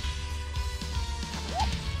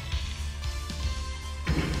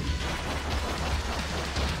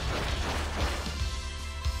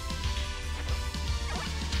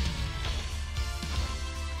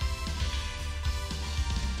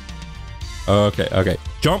 Okay, okay.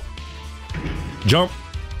 Jump! Jump!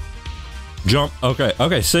 Jump! Okay,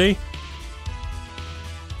 okay, see?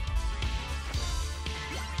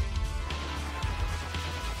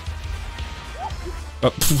 Oh,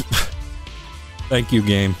 thank you,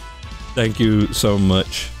 game. Thank you so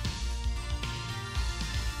much.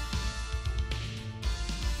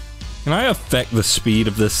 Can I affect the speed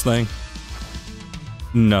of this thing?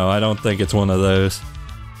 No, I don't think it's one of those.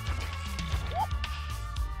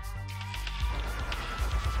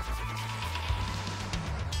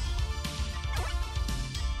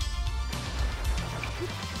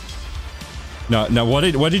 No, what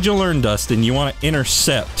did you learn, Dustin? You want to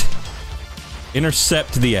intercept.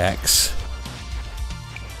 Intercept the axe.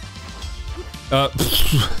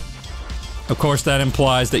 Of course, that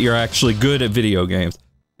implies that you're actually good at video games.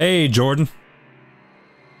 Hey, Jordan.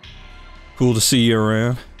 Cool to see you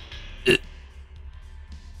around.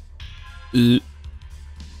 Need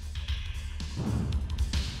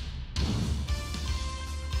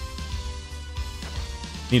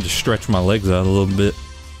to stretch my legs out a little bit.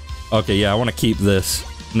 Okay, yeah, I want to keep this.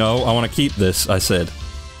 No, I want to keep this, I said.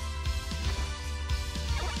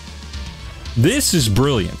 This is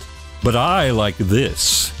brilliant, but I like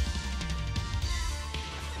this.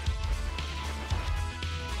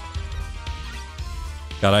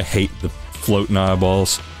 God, I hate the floating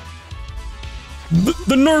eyeballs.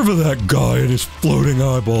 The nerve of that guy and his floating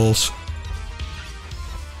eyeballs.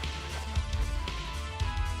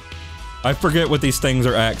 I forget what these things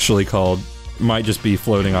are actually called. Might just be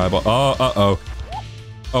floating eyeball. Oh, uh-oh.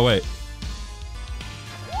 Oh, wait.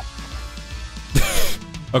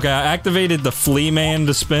 Okay, I activated the Flea Man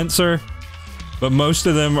dispenser, but most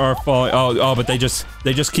of them are falling. Oh, but they just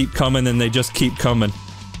keep coming and they just keep coming.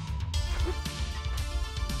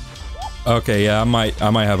 Okay, yeah, I might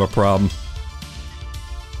have a problem.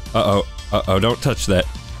 Uh-oh. Uh-oh, don't touch that.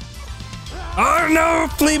 Oh no!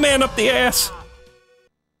 Flea man up the ass!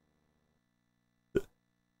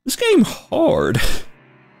 This game hard.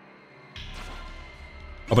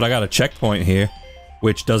 Oh, but I got a checkpoint here,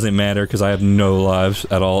 which doesn't matter because I have no lives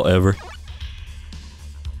at all ever.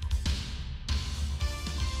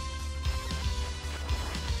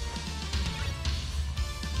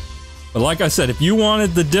 But like I said, if you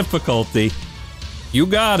wanted the difficulty, you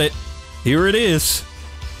got it. Here it is.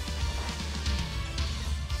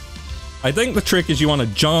 I think the trick is you want to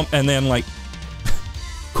jump and then like...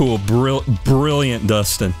 Cool, brilliant,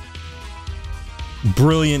 Dustin.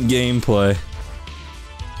 Brilliant gameplay.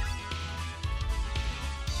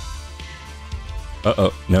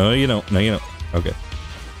 Uh-oh. No, you don't. No, you don't. Okay.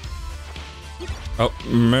 Oh,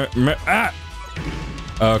 ah!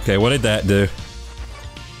 Okay, what did that do?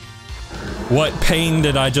 What pain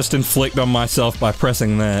did I just inflict on myself by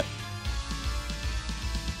pressing that?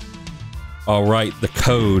 Alright, the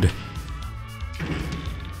code.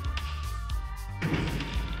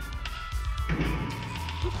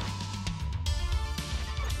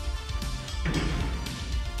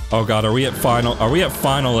 Oh god, are we at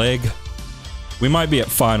final egg? We might be at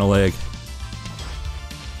final egg.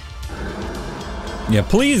 Yeah,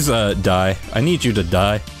 please, die. I need you to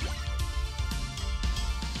die.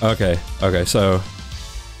 Okay, okay, so...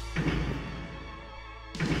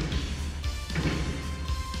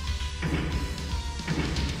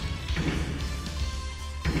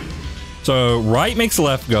 So, right makes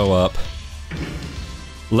left go up.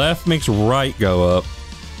 Left makes right go up.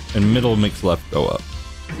 And middle makes left go up.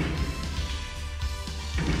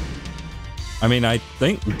 I mean, I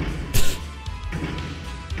think...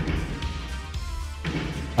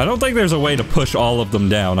 I don't think there's a way to push all of them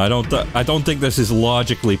down. I don't think this is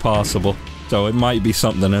logically possible. So it might be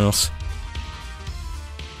something else.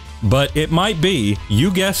 But it might be,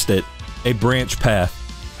 you guessed it, a branch path.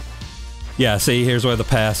 Yeah, see, here's where the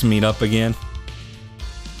paths meet up again.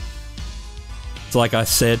 It's like I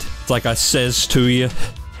said. It's like I says to you.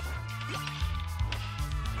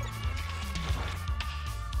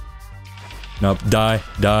 Nope, die,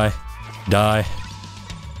 die, die.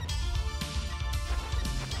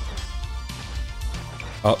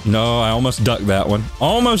 Oh, no, I almost ducked that one.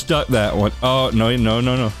 Almost ducked that one. Oh, no, no,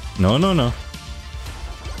 no, no. No, no, no.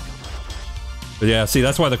 But yeah, see,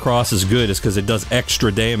 that's why the cross is good, is because it does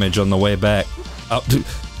extra damage on the way back. Oh,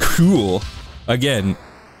 cool. Again,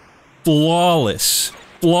 flawless.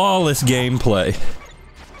 Flawless gameplay.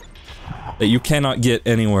 That you cannot get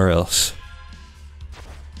anywhere else.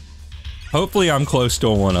 Hopefully I'm close to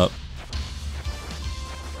a 1-up.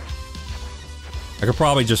 I could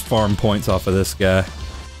probably just farm points off of this guy.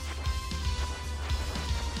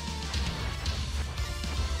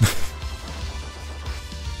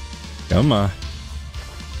 Come on.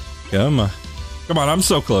 Come on. Come on, I'm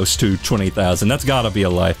so close to 20,000. That's gotta be a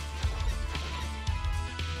lie.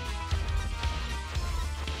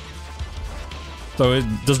 So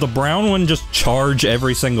does the brown one just charge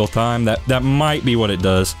every single time? That might be what it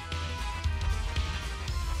does.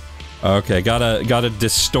 Okay, gotta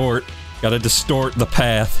distort the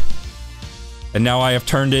path. And now I have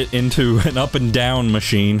turned it into an up and down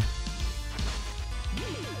machine.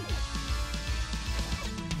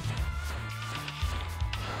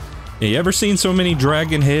 Yeah, you ever seen so many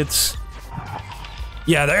dragon hits?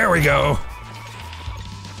 Yeah, there we go!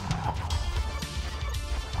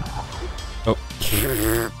 Oh.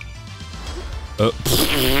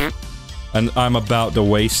 Oh. And I'm about to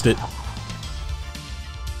waste it.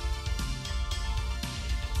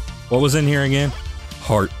 What was in here again?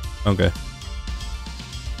 Heart. Okay.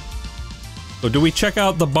 So do we check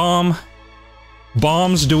out the bomb?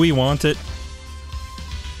 Bombs, do we want it?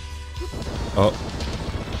 Oh.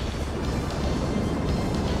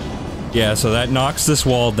 Yeah, so that knocks this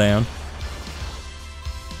wall down.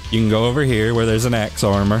 You can go over here where there's an axe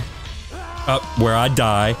armor. Up where I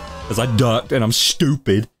die, because I ducked and I'm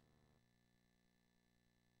stupid.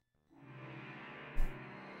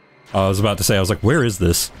 I was about to say, I was like, where is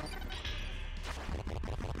this?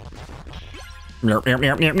 I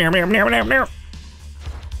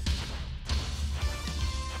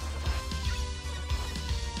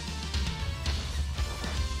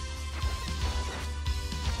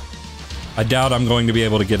doubt I'm going to be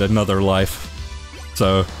able to get another life.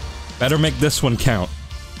 So, better make this one count.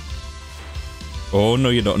 Oh, no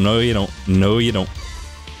you don't. No you don't. No you don't.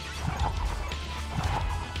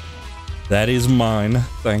 That is mine.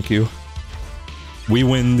 Thank you. We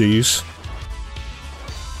win these.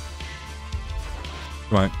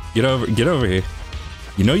 Come on, get over here.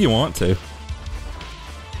 You know you want to.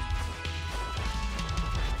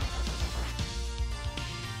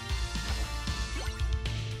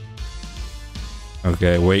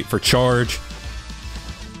 Okay, wait for charge.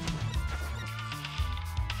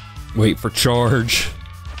 Wait for charge.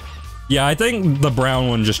 Yeah, I think the brown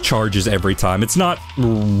one just charges every time. It's not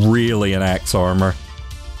really an axe armor.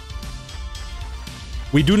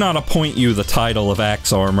 We do not appoint you the title of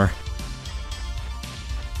axe armor.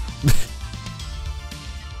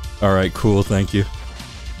 Alright, cool, thank you.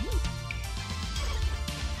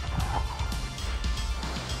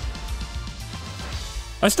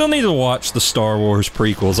 I still need to watch the Star Wars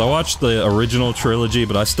prequels. I watched the original trilogy,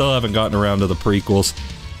 but I still haven't gotten around to the prequels.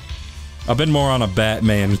 I've been more on a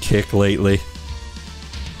Batman kick lately.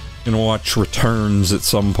 Gonna watch Returns at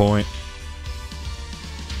some point.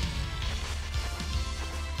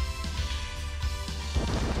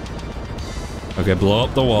 Okay, blow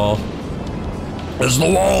up the wall. It's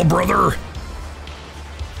the wall, brother!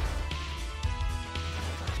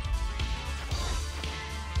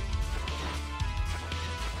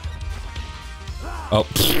 Oh,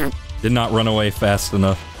 did not run away fast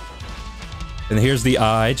enough. And here's the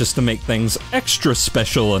eye, just to make things extra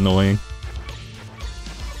special annoying.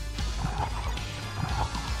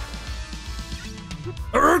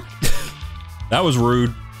 That was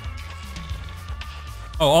rude.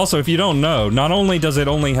 Oh, also, if you don't know, not only does it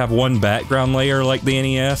only have one background layer like the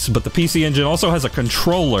NES, but the PC Engine also has a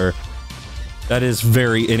controller that is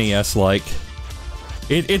very NES-like.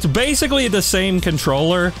 It's basically the same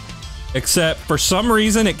controller, except for some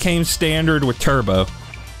reason it came standard with Turbo.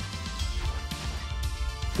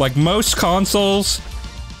 Like most consoles,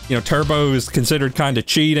 you know, Turbo is considered kind of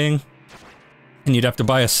cheating, and you'd have to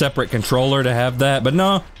buy a separate controller to have that, but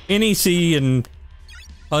no, NEC and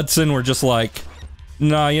Hudson were just like,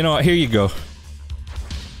 nah, you know what, here you go.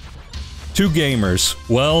 2 gamers.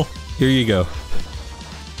 Well, here you go.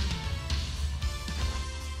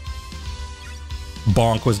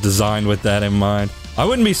 Bonk was designed with that in mind. I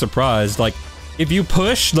wouldn't be surprised, like, if you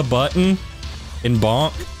push the button in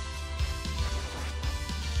Bonk,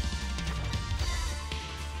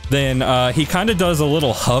 then he kind of does a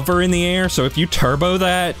little hover in the air, so if you turbo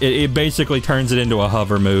that, it basically turns it into a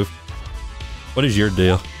hover move. What is your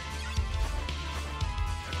deal?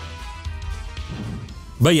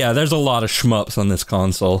 But yeah, there's a lot of shmups on this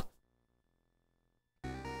console.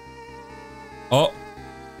 Oh.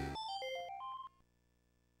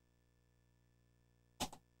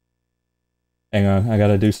 Hang on, I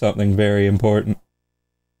gotta do something very important.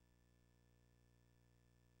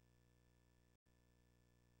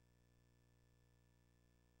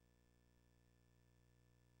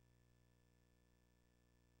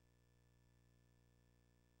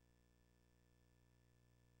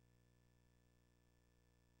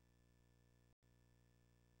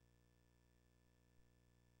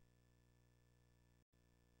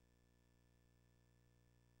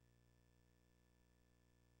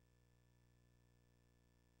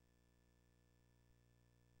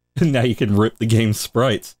 Now you can rip the game's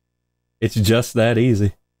sprites. It's just that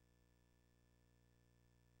easy.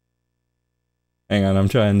 Hang on, I'm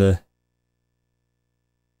trying to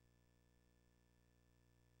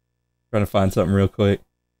find something real quick.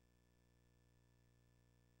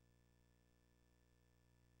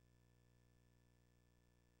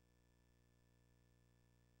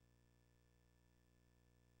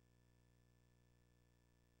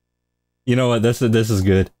 You know what? This is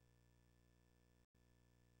good.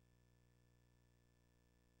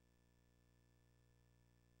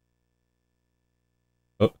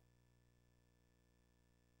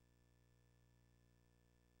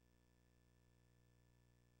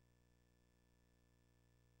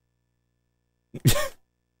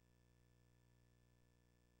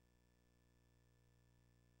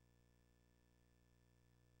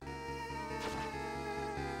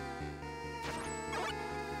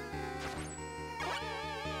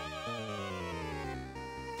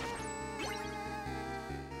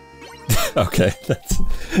 Okay,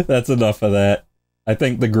 that's enough of that. I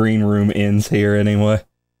think the green room ends here anyway.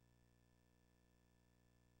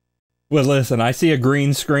 Well, listen, I see a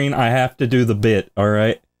green screen, I have to do the bit,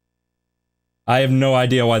 alright? I have no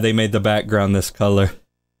idea why they made the background this color.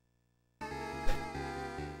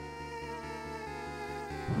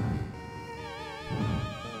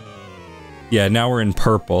 Yeah, now we're in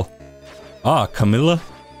purple. Ah, Camilla?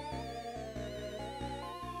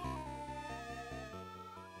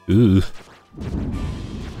 Ooh.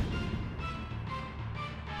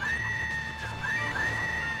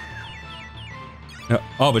 No,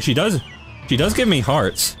 oh, but she does give me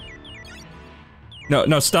hearts.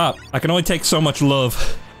 No, stop. I can only take so much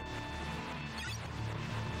love.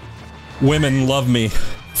 Women love me.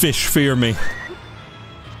 Fish fear me.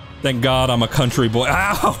 Thank God I'm a country boy.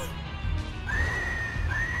 Ow!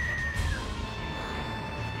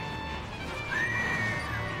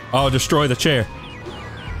 Oh, destroy the chair.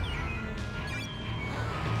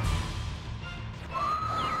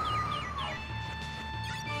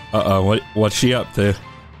 Uh-oh, what's she up to?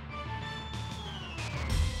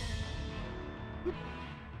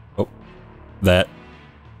 Oh, that.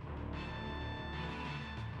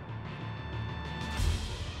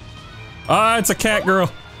 Ah, it's a cat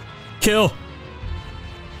girl. Kill.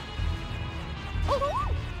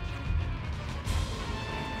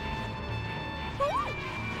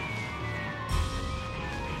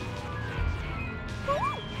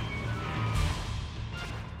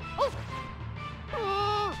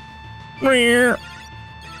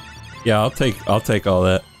 Yeah, I'll take all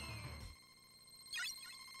that.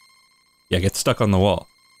 Yeah, get stuck on the wall.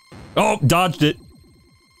 Oh, dodged it.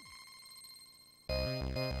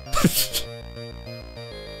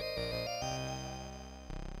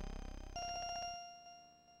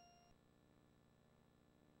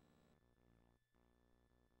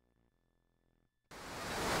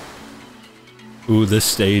 Ooh, this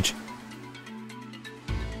stage.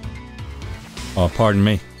 Oh, pardon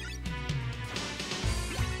me.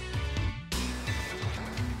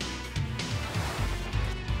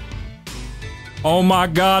 Oh my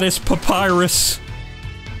god, it's Papyrus!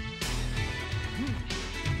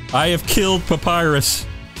 I have killed Papyrus.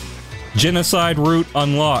 Genocide route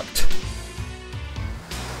unlocked.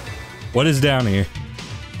 What is down here?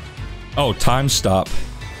 Oh, time stop.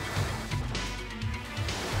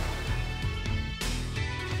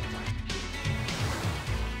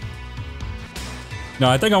 No,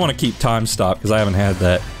 I think I want to keep time stop because I haven't had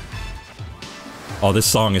that. Oh, this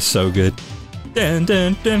song is so good. Dun,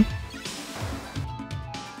 dun, dun.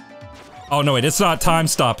 Oh no, wait, it's not time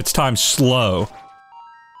stop, it's time slow.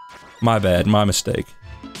 My bad, my mistake.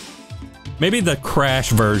 Maybe the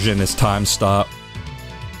Crash version is time stop.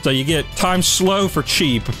 So you get time slow for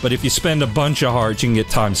cheap, but if you spend a bunch of hearts, you can get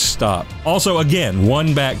time stop. Also, again,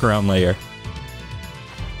 one background layer.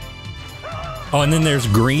 Oh, and then there's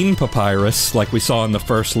green Papyrus, like we saw in the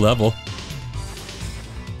first level.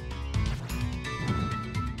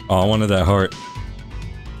 Oh, I wanted that heart.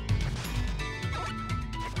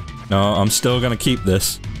 No, I'm still gonna keep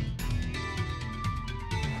this.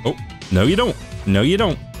 Oh, no you don't. No you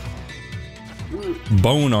don't.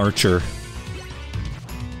 Bone Archer.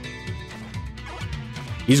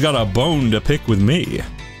 He's got a bone to pick with me.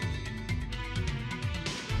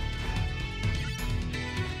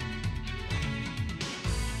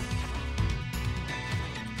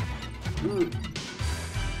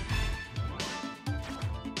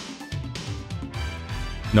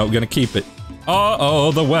 No, gonna keep it.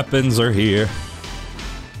 Uh-oh, the weapons are here.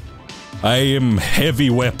 I am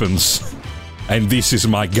heavy weapons, and this is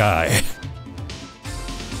my guy.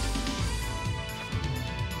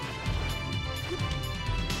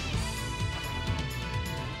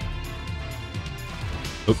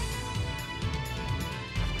 Oop.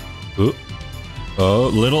 Oop.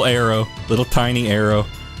 Oh, little arrow. Little tiny arrow.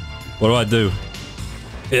 What do I do?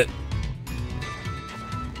 Hit.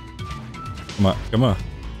 Come on, come on.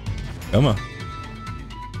 Come on.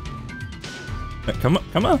 Come on,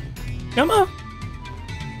 come on. Come on.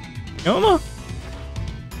 Come on.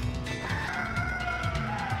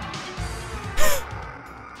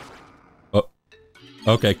 Oh.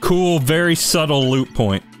 Okay, cool, very subtle loot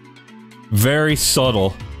point. Very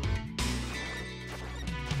subtle.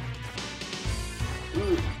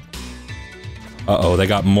 Uh-oh, they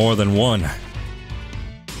got more than one.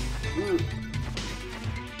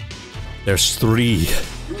 There's 3.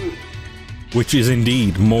 Which is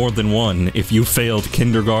indeed more than one if you failed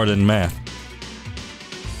kindergarten math.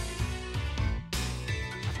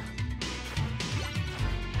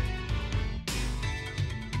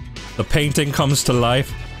 The painting comes to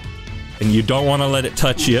life, and you don't want to let it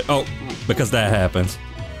touch you. Oh, because that happens.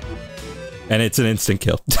 And it's an instant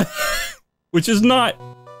kill. Which is not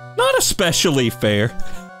especially fair.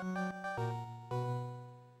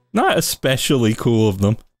 Not especially cool of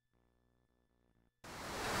them.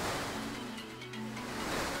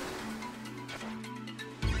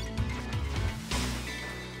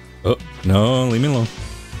 Oh, no, leave me alone.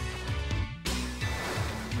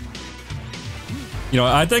 You know,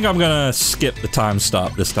 I think I'm gonna skip the time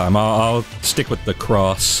stop this time. I'll stick with the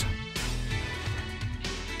cross.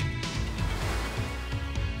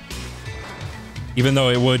 Even though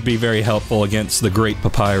it would be very helpful against the Great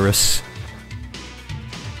Papyrus.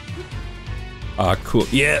 Ah, cool.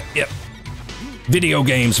 Yeah, yep. Video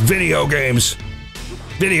games, video games!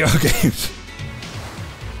 Video games!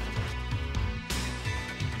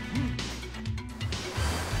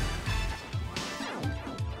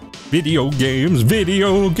 Video games,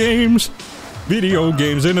 video games, Video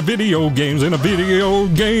games and a video games and a video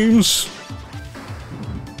games.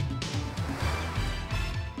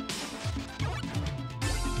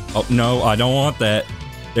 Oh, no, I don't want that.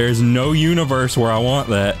 There's no universe where I want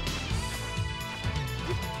that.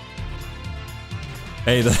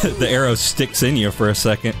 Hey, the arrow sticks in you for a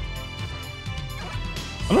second.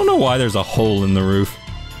 I don't know why there's a hole in the roof.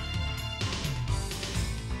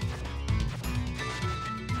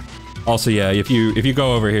 Also, yeah, if you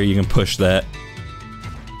go over here, you can push that.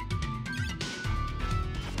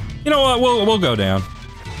 You know what? We'll go down.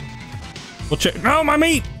 We'll check. No, my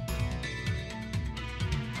meat!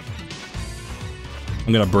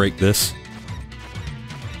 I'm gonna break this.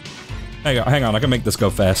 Hang on, I can make this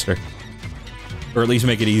go faster. Or at least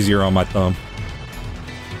make it easier on my thumb.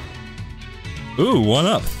 Ooh,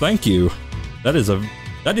 1-up, thank you. That is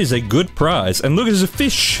a good prize. And look, there's a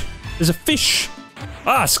fish! There's a fish!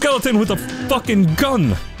 Ah, skeleton with a fucking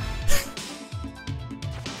gun!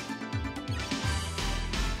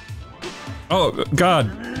 Oh,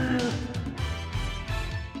 God.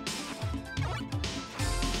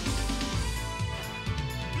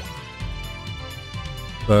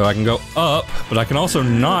 So I can go up, but I can also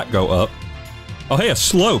not go up. Oh, hey, a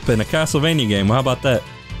slope in a Castlevania game. Well, how about that?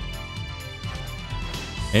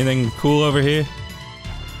 Anything cool over here?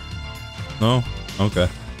 No? Okay.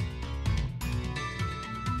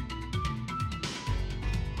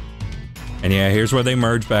 And yeah, here's where they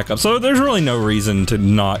merge back up. So there's really no reason to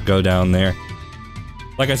not go down there.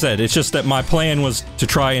 Like I said, it's just that my plan was to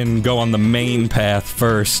try and go on the main path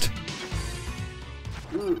first.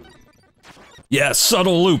 Yeah,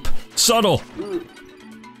 subtle loop. Subtle.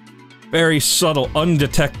 Very subtle,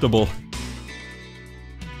 undetectable.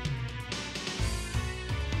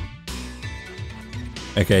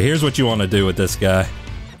 Okay, here's what you want to do with this guy.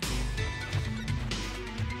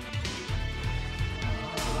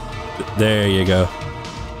 There you go.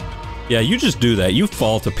 Yeah, you just do that. You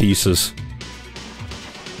fall to pieces.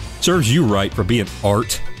 Serves you right for being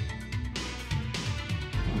art.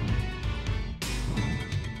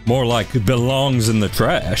 More like it belongs in the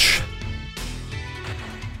trash.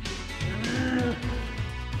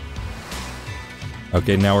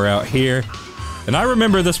 Okay, now we're out here. And I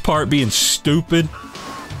remember this part being stupid.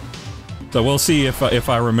 So we'll see if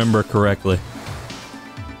I remember correctly.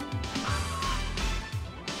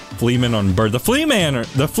 Fleaman on bird. The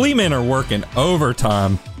Fleamen are working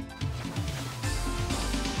overtime.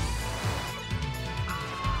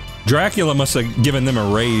 Dracula must have given them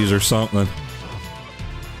a raise or something.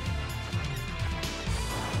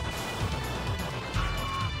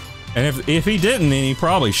 And if he didn't, then he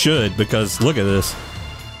probably should, because look at this.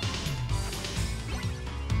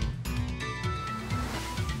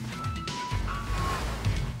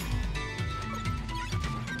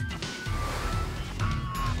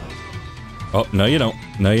 Oh, no you don't.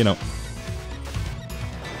 No you don't.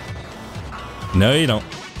 No you don't.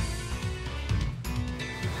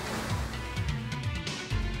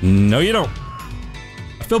 No you don't.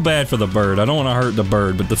 I feel bad for the bird. I don't want to hurt the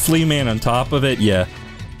bird, but the flea man on top of it, yeah.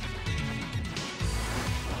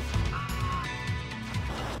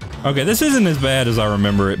 Okay, this isn't as bad as I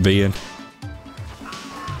remember it being.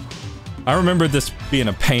 I remember this being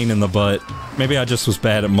a pain in the butt. Maybe I just was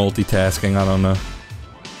bad at multitasking, I don't know.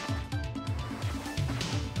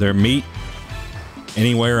 There meat?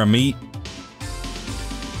 Anywhere a meat?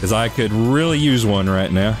 Because I could really use one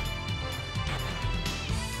right now.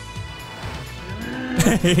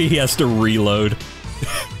 He has to reload.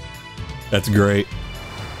 That's great.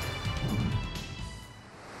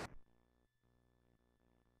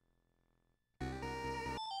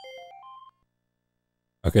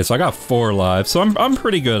 Okay, so I got 4 lives, so I'm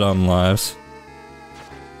pretty good on lives.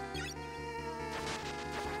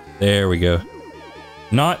 There we go.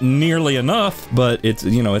 Not nearly enough, but it's,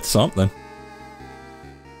 you know, it's something.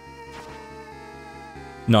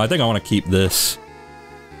 No, I think I want to keep this.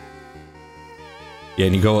 Yeah,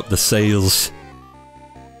 and you go up the sails.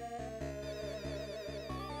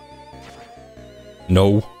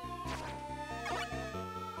 No.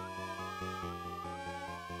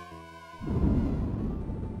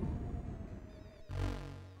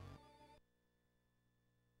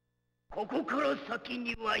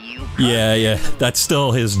 Yeah, that's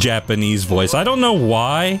still his Japanese voice. I don't know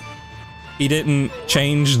why he didn't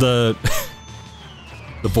change the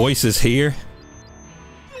the voices here.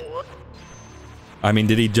 I mean,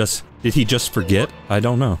 did he just forget? I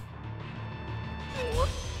don't know.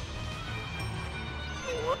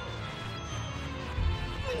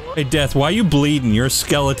 Hey, Death, why you bleeding? You're a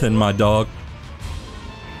skeleton, my dog.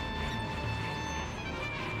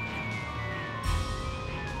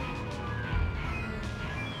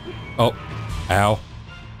 Oh, Ow.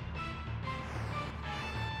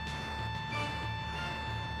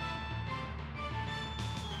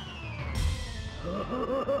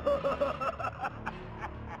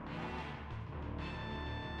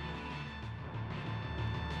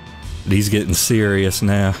 He's getting serious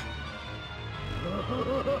now.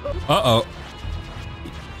 Uh-oh.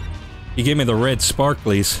 He gave me the red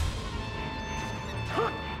sparklies.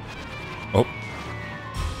 Oh.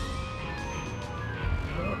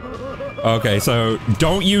 Okay, so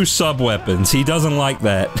don't use sub-weapons. He doesn't like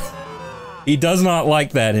that. He does not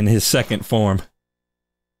like that in his second form.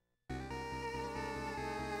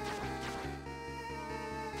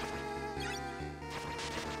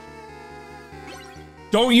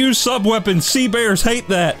 Don't use sub-weapons! Sea bears hate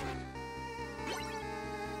that!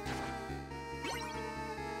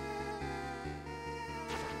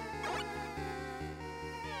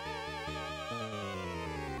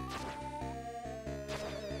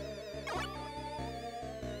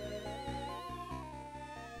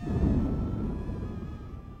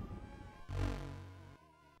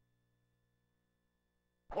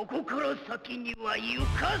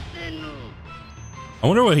 I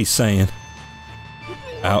wonder what he's saying.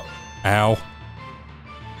 Ow. Ow.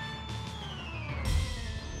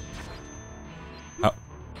 Ow.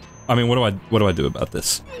 I mean, what do I do about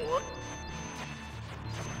this?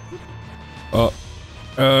 Ow.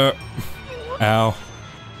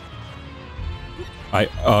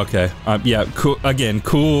 Okay. Yeah, cool, again,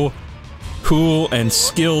 cool and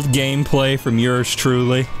skilled gameplay from yours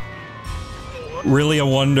truly. Really a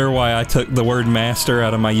wonder why I took the word master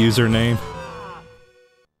out of my username.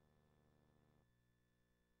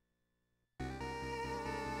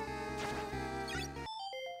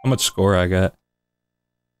 How much score I got?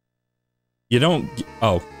 You don't...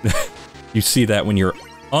 Oh. You see that when you're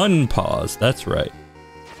unpaused, that's right.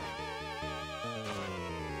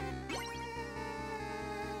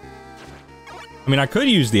 I mean, I could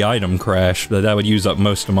use the item crash, but that would use up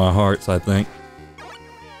most of my hearts, I think.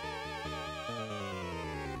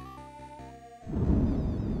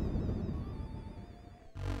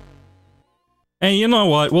 And you know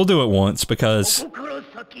what? We'll do it once, because...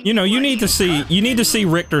 You know, you need to see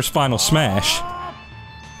Richter's final smash.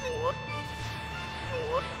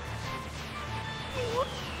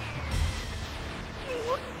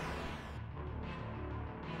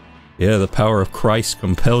 Yeah, the power of Christ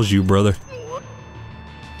compels you, brother.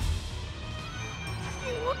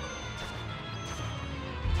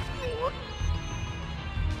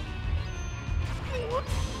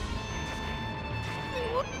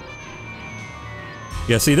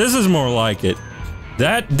 Yeah, see, this is more like it.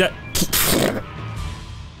 That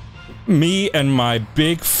me and my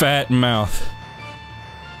big fat mouth.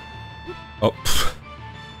 Oh.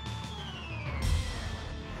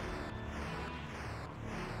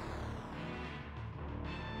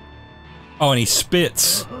 Oh, and he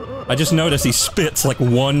spits. I just noticed he spits like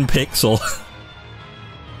 1 pixel.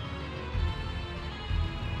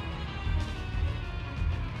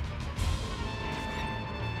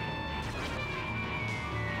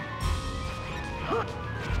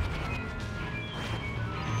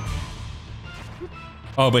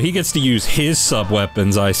 Oh, but he gets to use his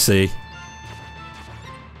sub-weapons, I see.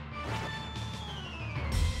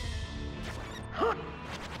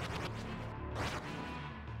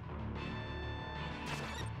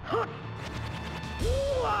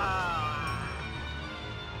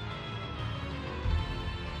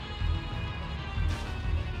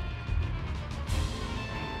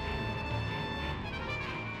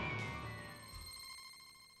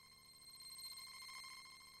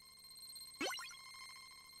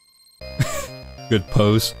 Good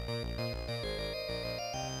pose.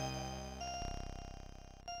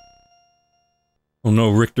 Oh no,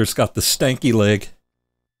 Richter's got the stanky leg.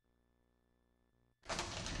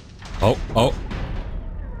 Oh, oh.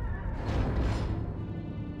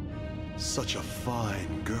 Such a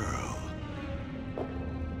fine girl.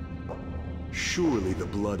 Surely the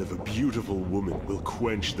blood of a beautiful woman will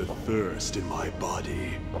quench the thirst in my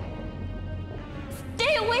body.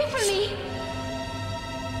 Stay away from me!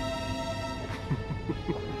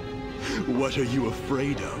 What are you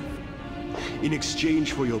afraid of? In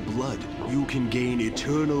exchange for your blood, you can gain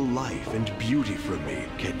eternal life and beauty from me,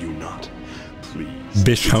 can you not? Please.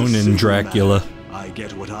 Bishonen Dracula. Matter. I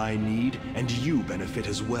get what I need, and you benefit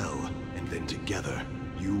as well. And then together,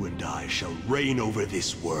 you and I shall reign over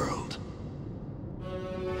this world.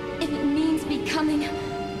 If it means becoming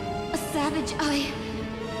a savage,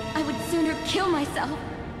 I would sooner kill myself.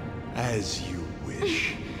 As you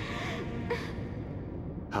wish.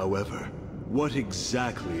 However, what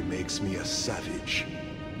exactly makes me a savage?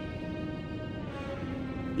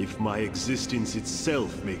 if my existence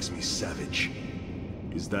itself makes me savage,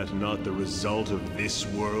 is that not the result of this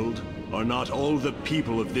world? Are not all the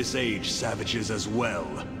people of this age savages as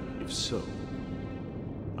well? If so,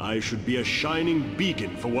 I should be a shining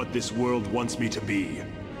beacon for what this world wants me to be.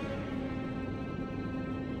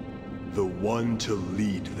 The one to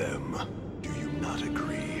lead them. Do you not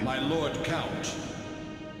agree? My Lord Count,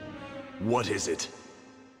 What is it?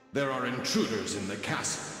 there are intruders in the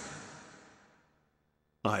castle.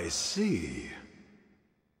 I see.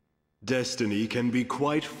 Destiny can be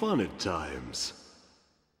quite fun at times.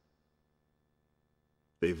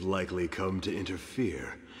 They've likely come to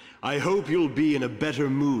interfere. I hope you'll be in a better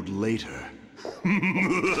mood later.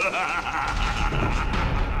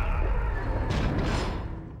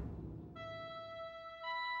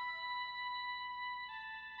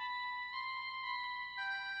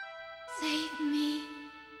 Save me.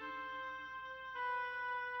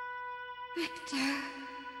 Victor.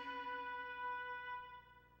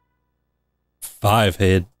 5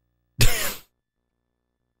 head.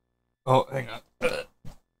 Oh, hang on.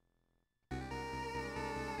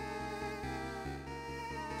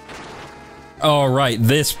 All right,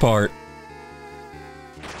 this part.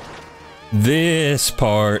 This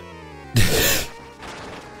part.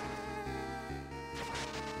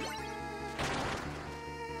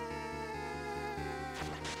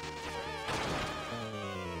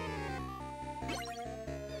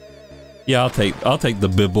 Yeah, I'll take the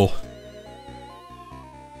bibble.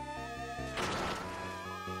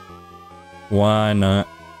 Why not?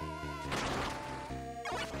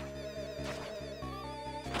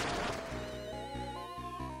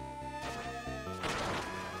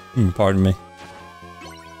 Pardon me.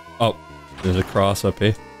 Oh, there's a cross up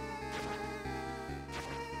here.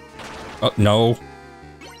 Oh, no.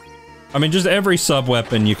 I mean, just every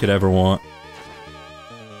sub-weapon you could ever want.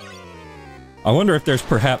 I wonder if there's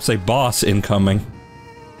perhaps a boss incoming.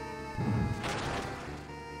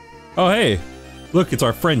 Oh, hey. Look, it's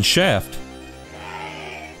our friend Shaft.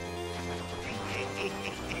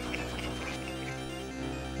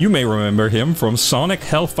 You may remember him from Sonic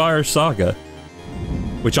Hellfire Saga,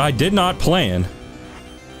 which I did not plan.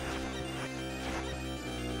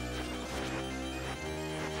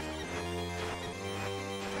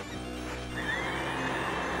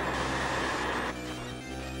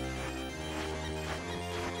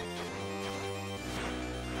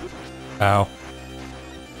 Ow.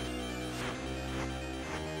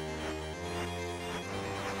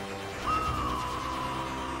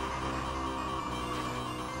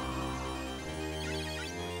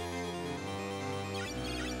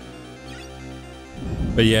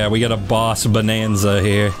 But yeah, we got a boss bonanza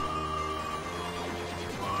here.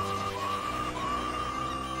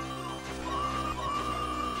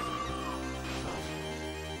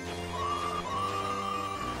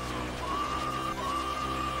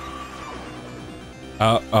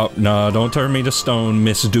 Oh, no, don't turn me to stone,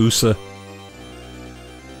 Miss Dusa.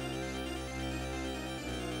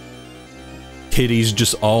 Titties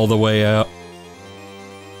just all the way out.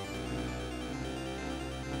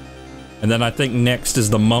 And then I think next is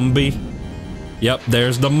the Mumby. Yep,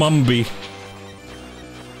 there's the Mumby.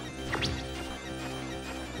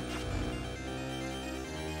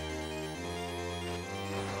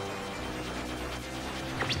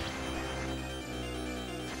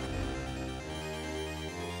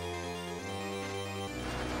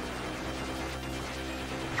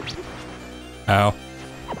 Ow.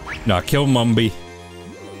 Nah, kill Mumby.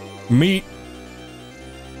 Meat.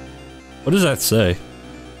 What does that say?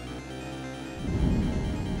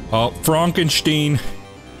 Oh, Frankenstein.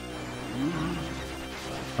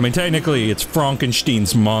 I mean, technically, it's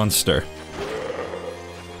Frankenstein's monster.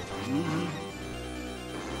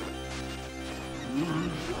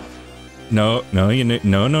 No, no,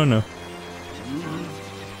 no.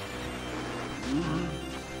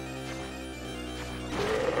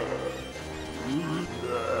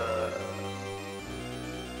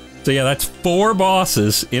 So yeah, that's 4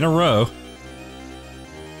 bosses in a row.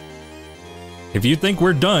 If you think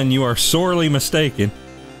we're done, you are sorely mistaken.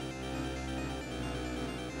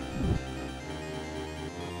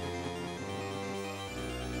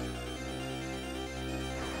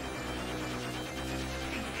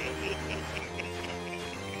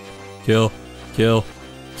 Kill, kill,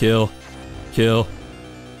 kill, kill.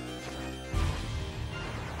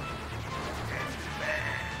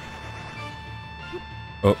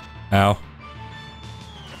 Oh, ow.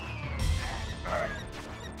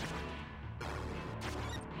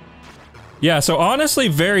 Yeah, so honestly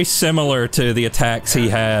very similar to the attacks he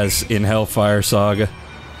has in Hellfire Saga.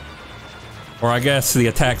 Or I guess the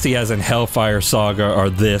attacks he has in Hellfire Saga are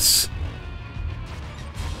this.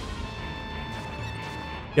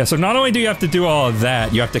 Yeah, so not only do you have to do all of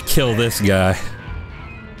that, you have to kill this guy.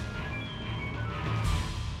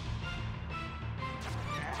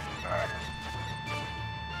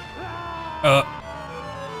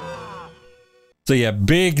 So yeah,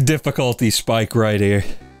 big difficulty spike right here.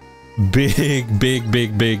 Big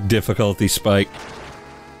difficulty spike.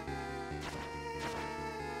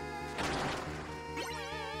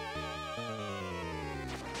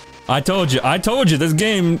 I told you, this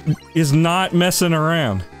game is not messing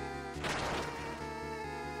around.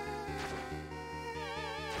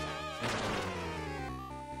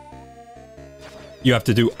 You have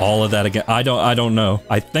to do all of that again. I don't know.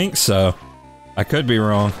 I think so. I could be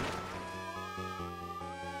wrong.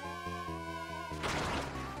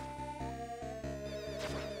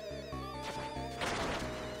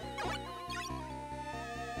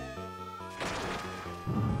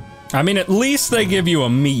 I mean, at least they give you a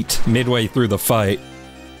meat midway through the fight.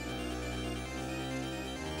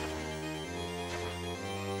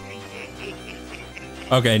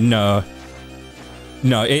 Okay, no.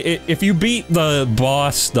 No, if you beat the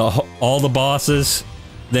boss, all the bosses,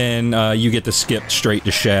 then you get to skip straight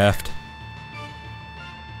to Shaft.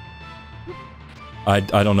 I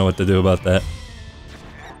don't know what to do about that.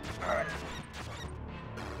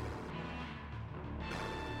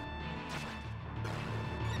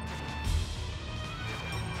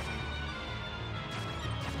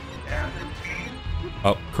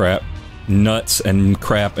 Oh, crap. Nuts and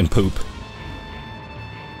crap and poop.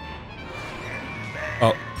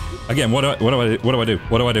 Oh, again, what do I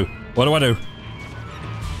do?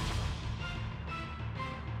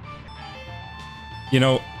 You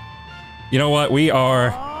know what? We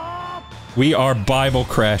are Bible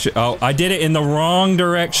crashing. Oh, I did it in the wrong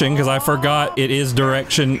direction because I forgot it is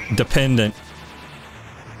direction dependent.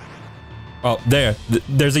 Oh,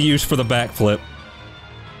 there's a use for the backflip.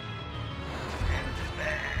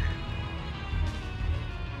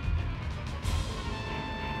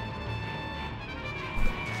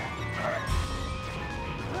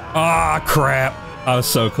 Ah, crap. I was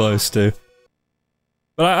so close to.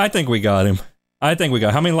 But I think we got him. I think we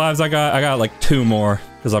got... How many lives I got? I got like 2 more,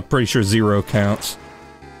 because I'm pretty sure 0 counts.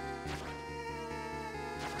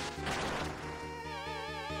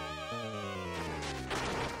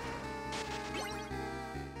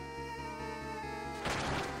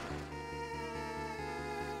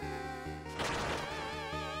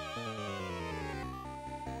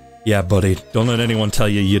 Yeah, buddy. Don't let anyone tell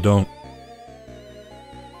you you don't.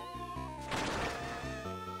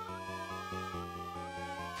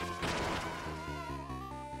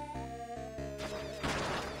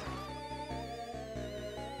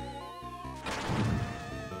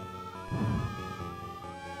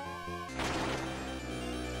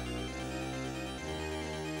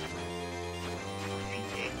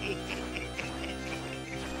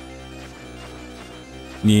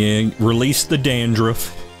 Yeah, release the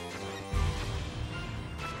dandruff.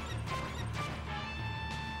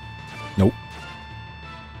 Nope.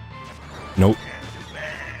 Nope.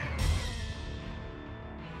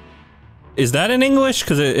 Is that in English?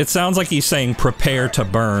 Because it sounds like he's saying prepare to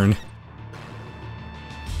burn.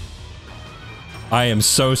 I am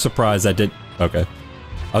so surprised that did... Okay.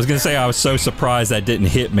 I was gonna say I was so surprised that didn't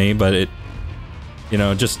hit me, but it... You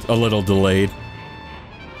know, just a little delayed.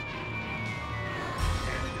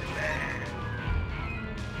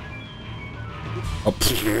 Oh,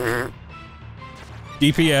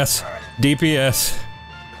 DPS. DPS.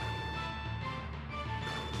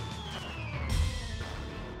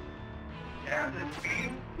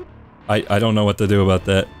 I don't know what to do about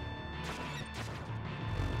that.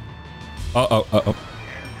 Uh-oh, uh-oh.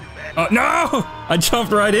 Oh, no! I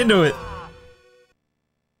jumped right into it.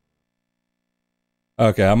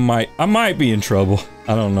 Okay, I might be in trouble.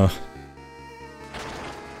 I don't know.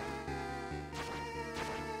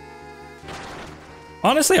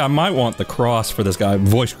 Honestly, I might want the cross for this guy.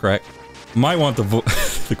 Voice crack. Might want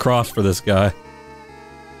the cross for this guy.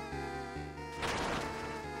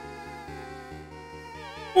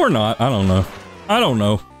 Or not. I don't know. I don't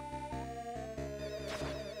know.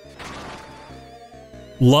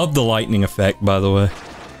 Love the lightning effect, by the way.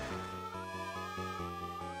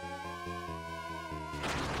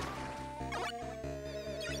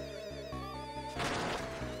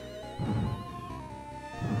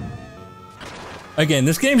 Again,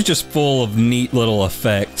 this game's just full of neat little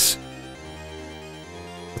effects.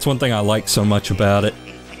 That's one thing I like so much about it.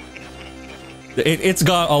 It's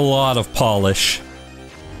got a lot of polish.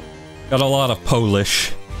 Got a lot of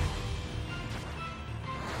Polish.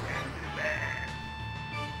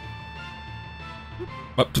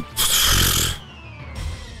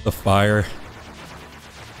 The fire.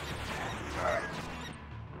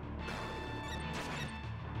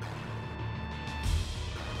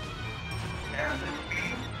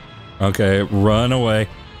 Okay, run away.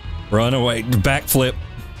 Run away. Backflip.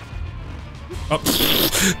 Oh.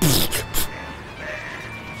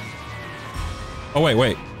 Oh,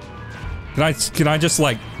 wait. Can I just,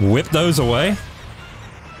 like, whip those away?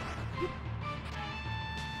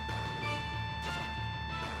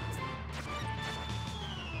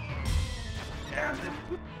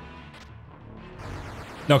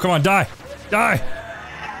 No, come on, die! Die!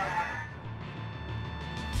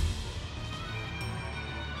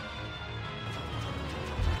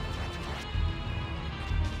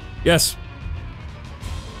 Yes.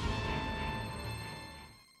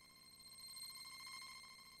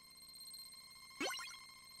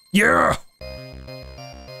 Yeah!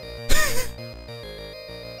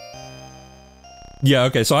 Yeah,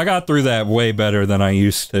 okay, so I got through that way better than I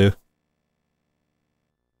used to.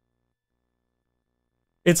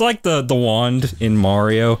 It's like the wand in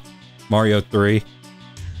Mario 3.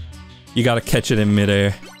 You gotta catch it in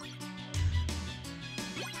midair.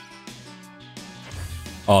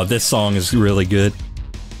 Oh, this song is really good.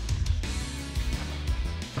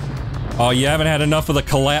 Oh, you haven't had enough of the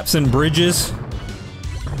collapsing bridges?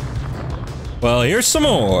 Well, here's some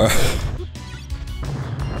more.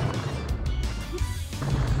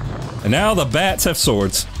 And now the bats have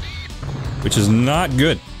swords. Which is not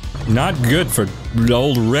good. Not good for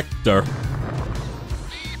old Richter.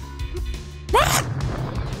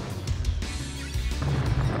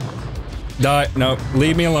 Die. No,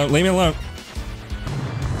 leave me alone. Leave me alone.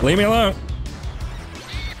 Leave me alone.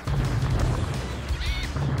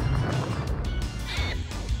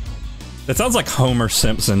 That sounds like Homer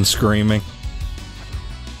Simpson screaming.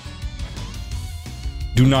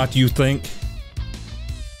 Do not you think?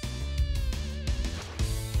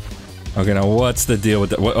 Okay, now what's the deal with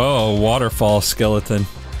that? Oh, waterfall skeleton.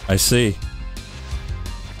 I see.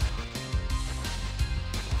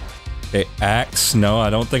 Okay, axe. No, I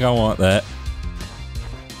don't think I want that.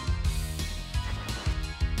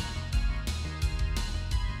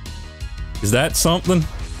 Is that something?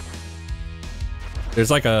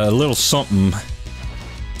 There's like a little something.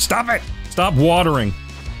 Stop it! Stop watering.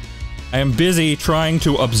 I am busy trying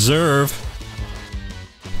to observe.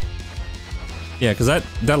 Yeah, because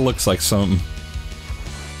that looks like something.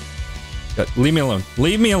 Leave me alone.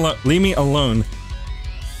 Leave me alone. Leave me alone.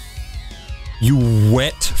 You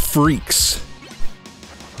wet freaks.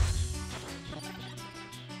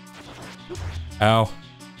 Ow.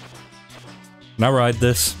 Can I ride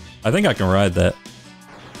this? I think I can ride that.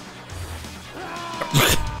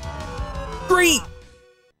 Great!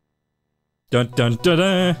 Dun dun dun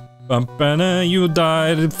dun. Bum, ba, da, you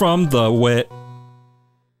died from the wet.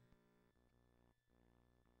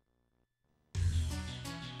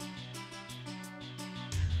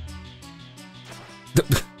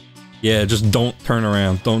 Yeah, just don't turn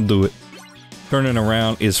around. Don't do it. Turning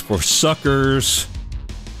around is for suckers.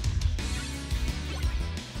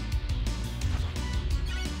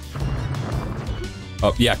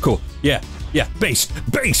 Oh, yeah, cool. Yeah, based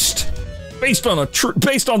on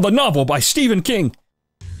the novel by Stephen King.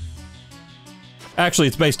 Actually,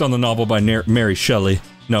 it's based on the novel by Mary Shelley.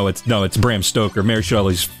 No, it's Bram Stoker. Mary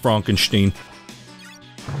Shelley's Frankenstein.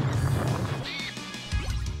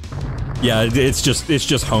 Yeah, it's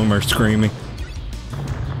just Homer screaming.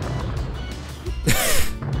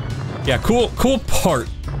 Yeah, cool part.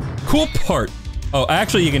 Cool part. Oh,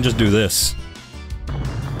 actually, you can just do this.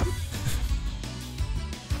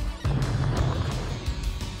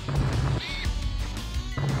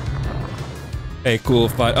 Hey, cool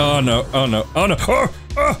fight. Oh no, oh no, oh no.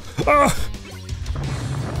 Oh.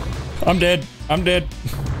 I'm dead. I'm dead.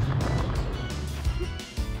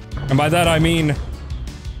 And by that I mean,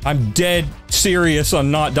 I'm dead serious on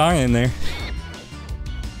not dying there.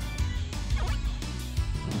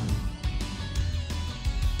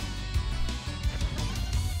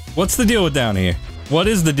 What's the deal with down here? What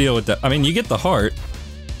is the deal with that? I mean, you get the heart.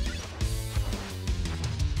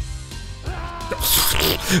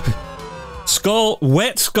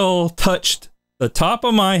 Wet skull touched the top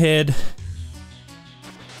of my head.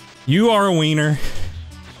 You are a wiener.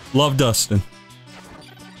 Love, Dustin.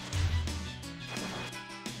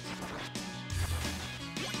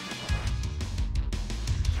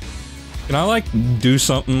 Can I, like, do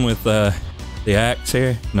something with, the axe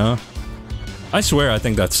here? No? I swear I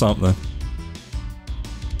think that's something.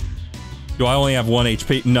 Do I only have 1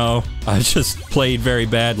 HP? No. I just played very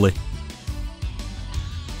badly.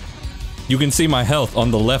 You can see my health on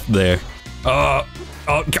the left there. Oh,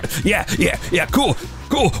 yeah, cool,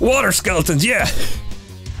 water skeletons, yeah!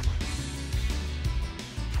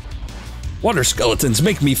 Water skeletons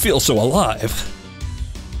make me feel so alive.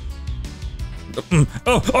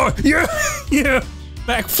 Oh, yeah,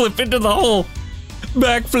 Backflip into the hole!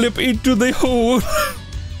 Backflip into the hole!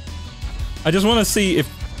 I just want to see if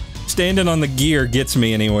standing on the gear gets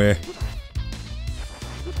me anywhere.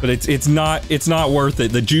 But it's not worth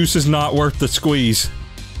it. The juice is not worth the squeeze.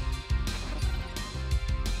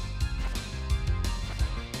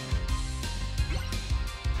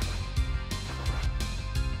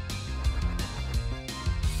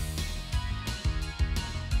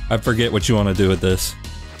 I forget what you want to do with this.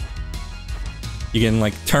 You can,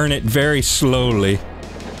 like, turn it very slowly.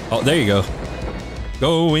 Oh, there you go.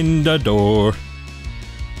 Go in the door.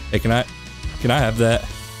 Hey, can I have that?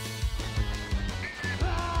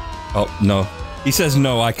 Oh, no. He says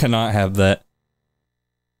no, I cannot have that.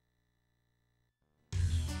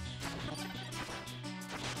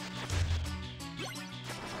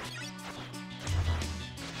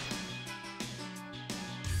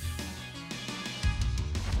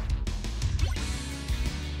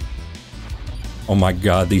 Oh my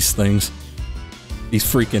god, these things. These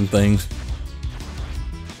freaking things.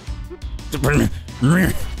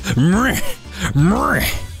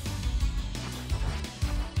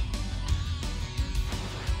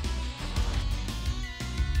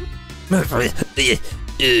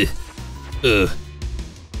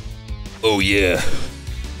 Oh yeah.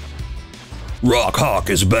 Rock Hawk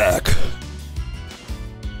is back.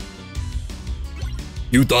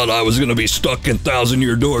 You thought I was gonna be stuck in Thousand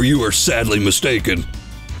Year Door, you are sadly mistaken.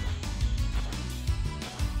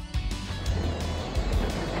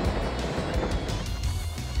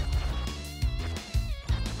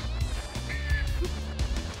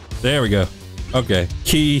 There we go. Okay,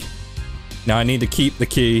 key. Now I need to keep the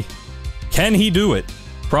key. Can he do it?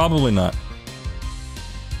 Probably not.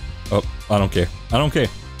 Oh, I don't care. I don't care.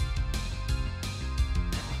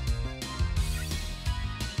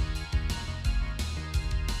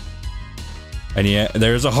 And yeah,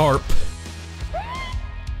 there's a harp.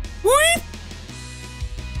 Whee!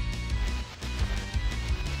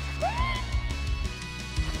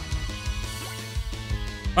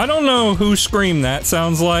 I don't know who screamed that.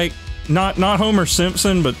 Sounds like not Homer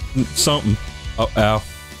Simpson, but something. Oh, ow.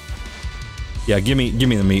 Yeah, give me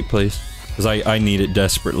the meat, please, because I need it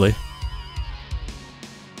desperately.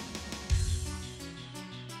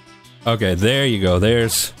 Okay, there you go.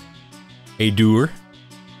 There's a doer.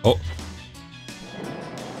 Oh.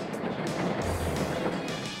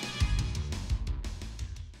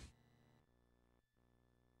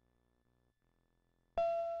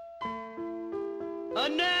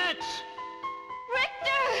 Annette!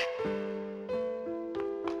 Richter!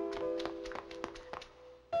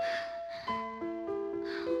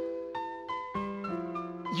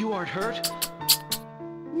 You aren't hurt?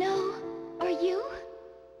 No, are you?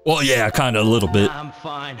 Well, yeah, kind of a little bit. I'm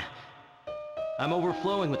fine. I'm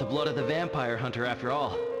overflowing with the blood of the vampire hunter after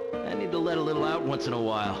all. I need to let a little out once in a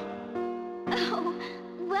while. Oh,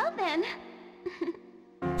 well then.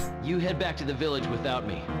 You head back to the village without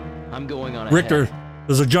me. I'm going on ahead. Richter,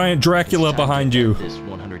 there's a giant Dracula It's time behind to you. end this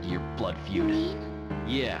 100-year blood feud.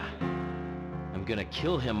 Yeah. I'm gonna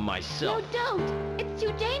kill him myself. No, don't. It's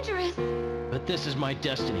too dangerous. But this is my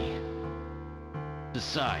destiny.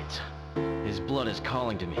 Besides, his blood is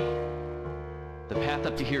calling to me. The path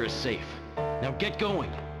up to here is safe. Now get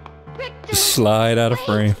going. Richter! Slide out of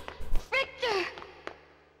frame. Richter!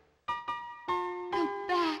 Come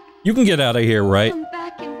back. You can get out of here, right? Come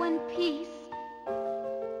back in one piece.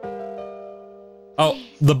 Oh,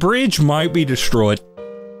 the bridge might be destroyed.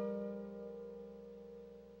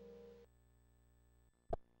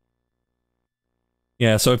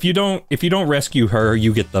 Yeah, so if you don't rescue her,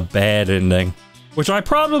 you get the bad ending. Which I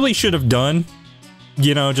probably should have done,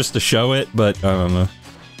 you know, just to show it, but I don't know.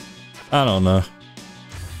 I don't know.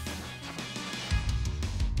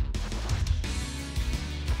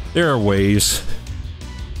 There are ways.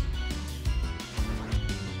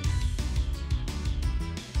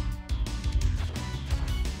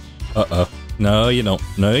 Uh-oh. No, you don't.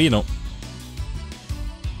 No, you don't.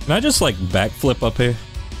 Can I just, like, backflip up here?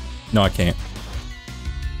 No, I can't.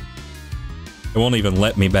 It won't even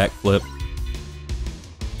let me backflip.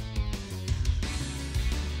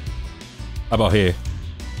 How about here?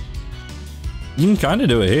 You can kind of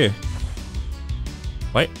do it here.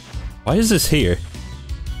 Wait, why is this here?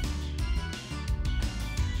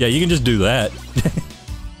 Yeah, you can just do that.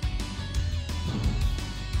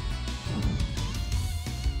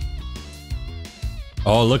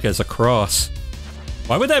 Oh, look, it's a cross.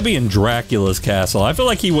 Why would that be in Dracula's castle? I feel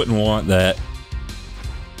like he wouldn't want that.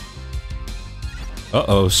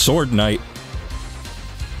 Uh-oh, sword knight.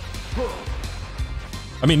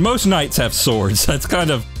 I mean, most knights have swords. That's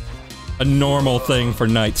kind of a normal thing for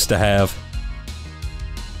knights to have.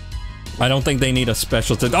 I don't think they need a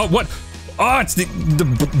special... Oh, what? Oh, it's the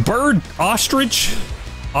bird ostrich?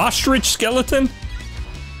 Ostrich skeleton?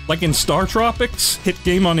 Like in StarTropix? Hit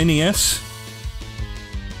game on NES?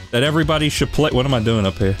 That everybody should play... What am I doing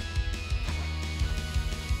up here?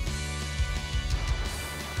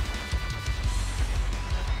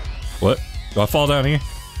 What? Do I fall down here?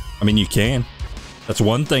 I mean, you can. That's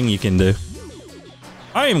one thing you can do.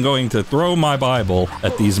 I am going to throw my Bible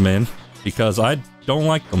at these men because I don't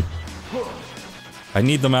like them. I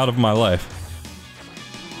need them out of my life.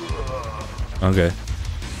 Okay.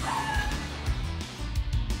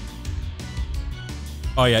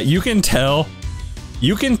 Oh yeah, you can tell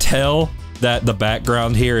that the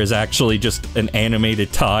background here is actually just an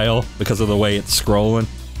animated tile because of the way it's scrolling.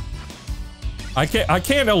 I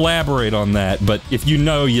can't elaborate on that, but if you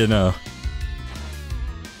know, you know.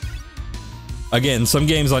 Again, some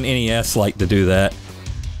games on NES like to do that.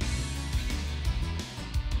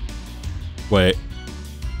 Wait.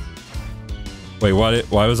 Wait,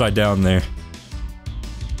 why was I down there?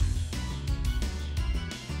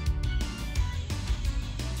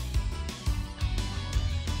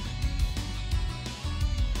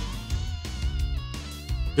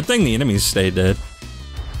 Good thing the enemies stay dead.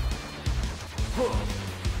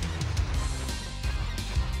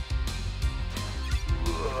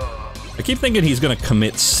 I keep thinking he's gonna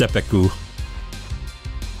commit seppuku.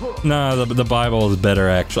 Nah, the Bible is better,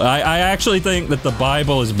 actually. I actually think that the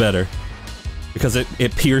Bible is better. Because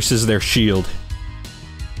it pierces their shield.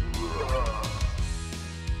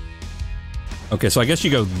 Okay, so I guess you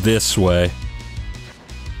go this way.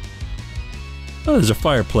 Oh, there's a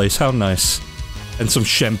fireplace. How nice. And some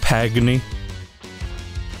champagne.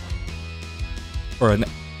 Or an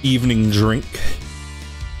evening drink.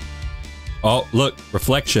 Oh, look.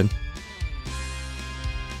 Reflection.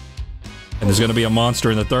 And there's gonna be a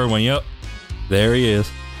monster in the third one. Yep. There he is.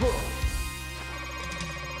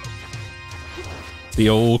 The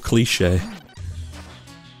old cliche.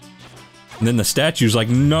 And then the statue's like,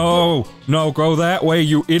 no! No, go that way,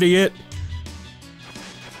 you idiot!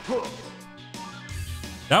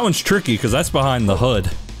 That one's tricky, because that's behind the hood.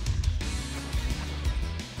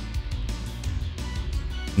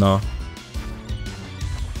 No.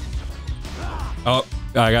 Oh,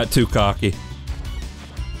 I got too cocky.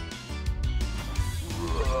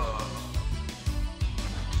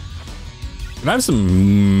 Can I have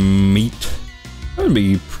some meat? That would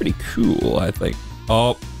be pretty cool, I think.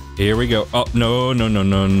 Oh, here we go. Oh, no, no, no,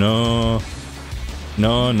 no, no.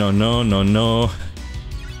 No, no, no, no, no.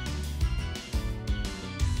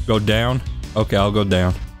 Go down? Okay, I'll go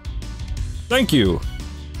down. Thank you!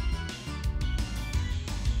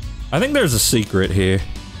 I think there's a secret here.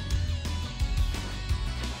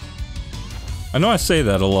 I know I say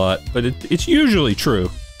that a lot, but it's usually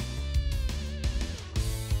true.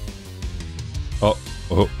 Oh,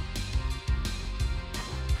 oh.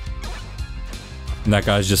 And that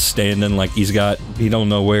guy's just standing like he don't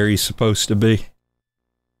know where he's supposed to be.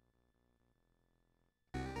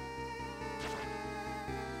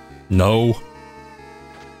 No.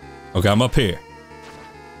 Okay, I'm up here.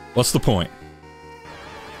 What's the point?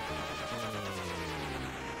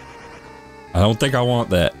 I don't think I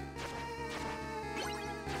want that.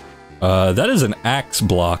 That is an axe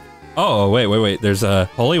block. Oh, wait. There's a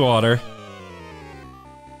holy water.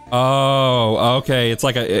 Oh, okay. It's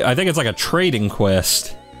like I think it's like a trading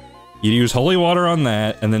quest. You use holy water on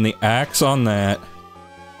that, and then the axe on that.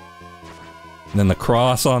 And then the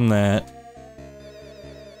cross on that.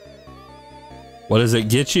 What does it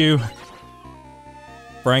get you?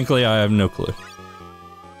 Frankly, I have no clue.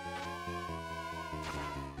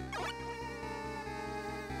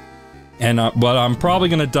 And but I'm probably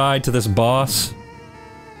gonna die to this boss,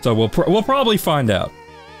 so we'll probably find out.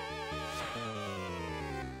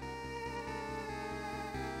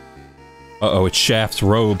 Uh-oh, it's Shaft's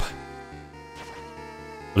robe.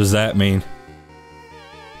 What does that mean?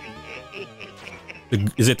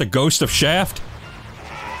 Is it the ghost of Shaft?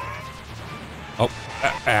 Oh,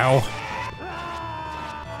 ow.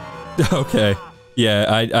 Okay.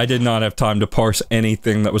 Yeah, I did not have time to parse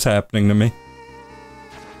anything that was happening to me.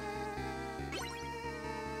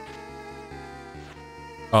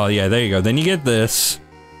 Oh yeah, there you go. Then you get this.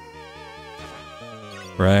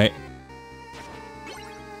 Right.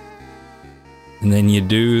 And then you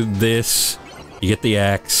do this. You get the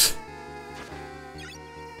axe.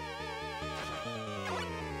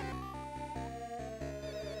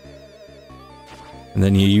 And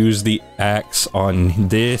then you use the axe on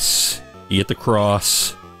this. You get the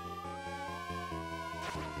cross.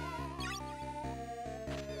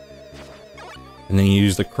 And then you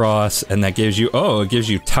use the cross, and that gives you... Oh, it gives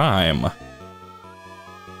you time.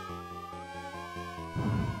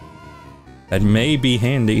 That may be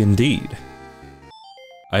handy indeed.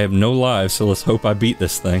 I have no lives, so let's hope I beat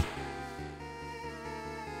this thing.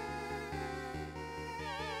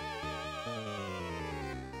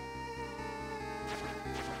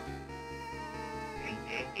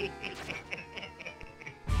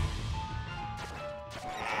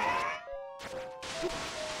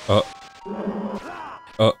 Oh.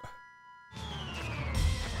 Oh.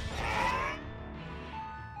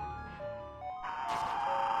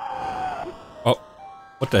 Oh.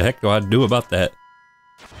 What the heck do I do about that?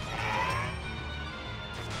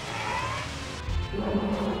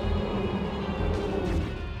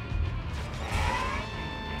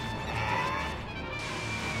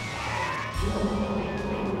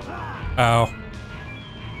 Ow.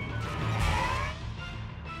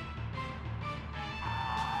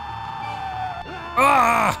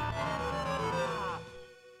 Ah!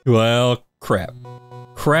 Well, crap.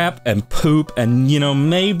 Crap and poop and, you know,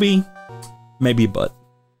 maybe a butt.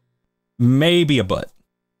 Maybe a butt.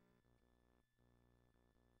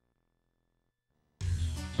 I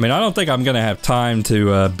mean, I don't think I'm gonna have time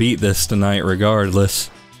to beat this tonight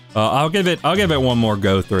regardless. I'll give it one more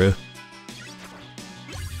go through.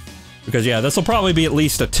 Because yeah, this will probably be at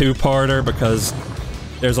least a two-parter because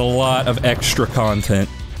there's a lot of extra content.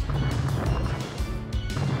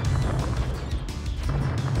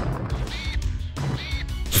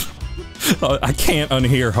 I can't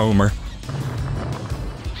unhear Homer.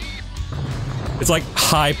 It's like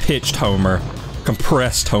high-pitched Homer.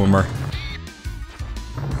 Compressed Homer.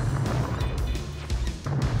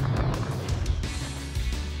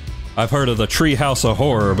 I've heard of the Treehouse of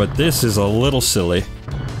Horror, but this is a little silly.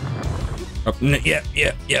 Oh, yeah,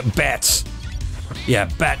 bats. Yeah,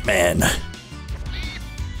 Batman.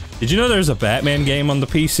 Did you know there's a Batman game on the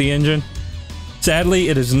PC Engine? Sadly,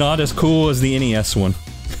 it is not as cool as the NES one.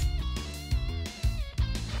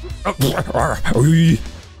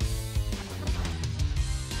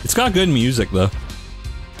 It's got good music, though.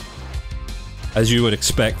 As you would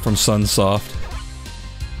expect from Sunsoft.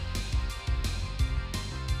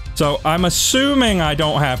 So, I'm assuming I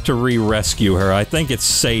don't have to re-rescue her. I think it's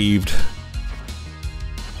saved.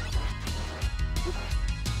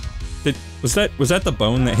 Was that the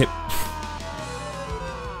bone that hit?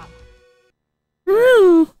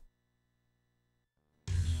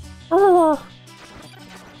 Oh.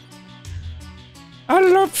 I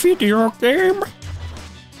love video game.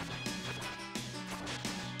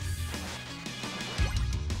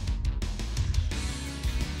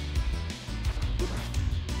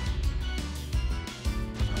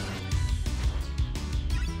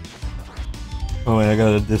 Oh wait, I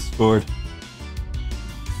got a Discord.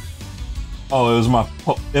 Oh, it was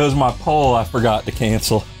my poll I forgot to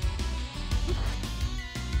cancel.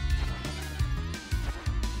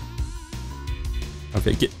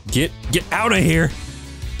 Okay, get out of here.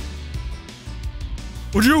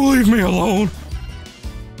 Would you leave me alone?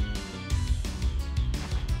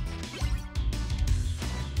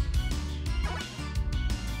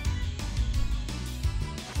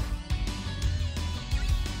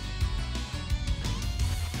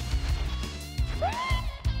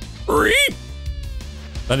 Reap!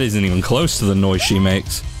 That isn't even close to the noise she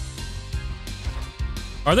makes.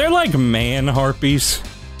 Are there like man harpies?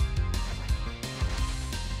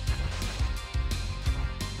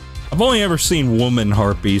 I've only ever seen woman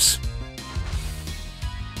harpies.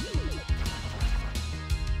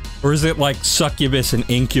 Or is it like succubus and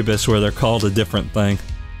incubus where they're called a different thing?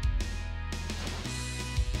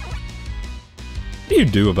 What do you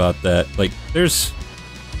do about that? Like, there's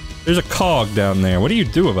a cog down there. What do you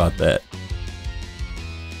do about that?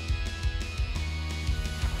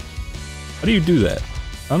 How do you do that?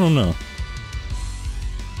 I don't know.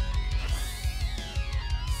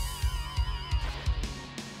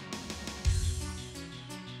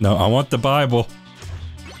 No, I want the Bible.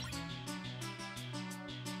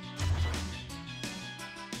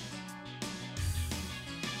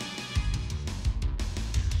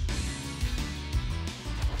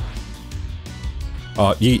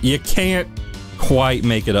 Oh, you can't quite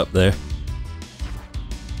make it up there.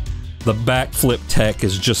 The backflip tech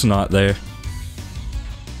is just not there.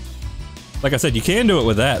 Like I said, you can do it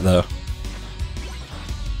with that, though.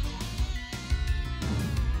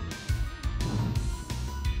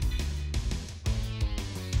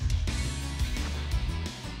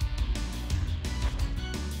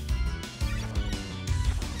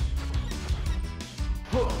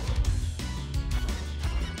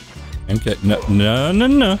 Okay, no,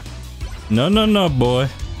 boy.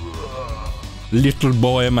 Little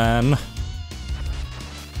boy, man.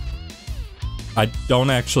 I don't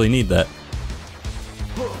actually need that.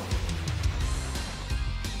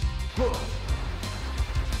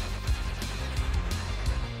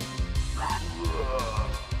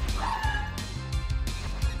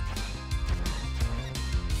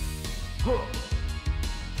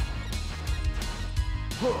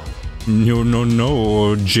 No, no,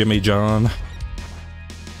 no, Jimmy John.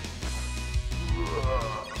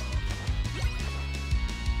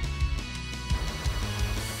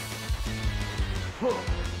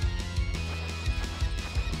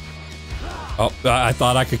 Oh, I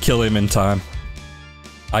thought I could kill him in time.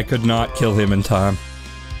 I could not kill him in time.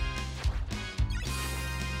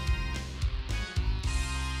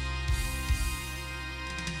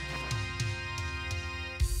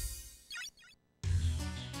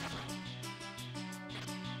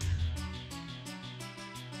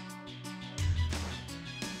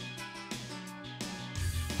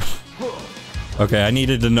 Okay, I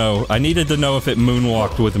needed to know. I needed to know if it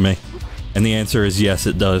moonwalked with me. And the answer is yes,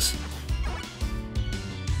 it does.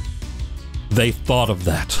 They thought of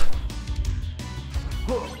that.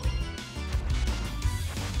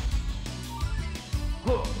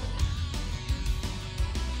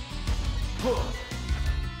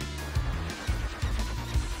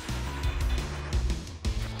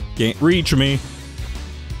 Can't reach me.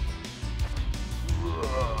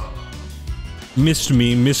 Missed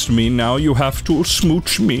me, now you have to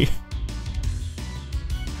smooch me.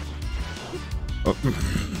 Oh,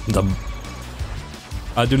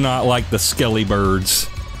 I do not like the skelly birds.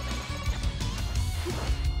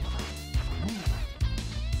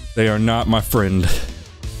 They are not my friend.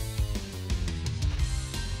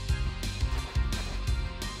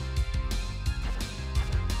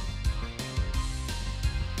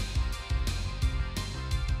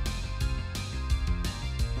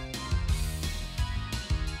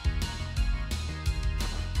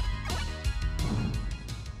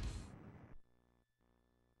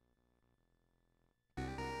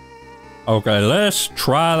 Okay, let's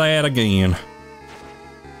try that again.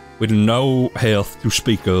 With no health to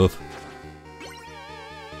speak of.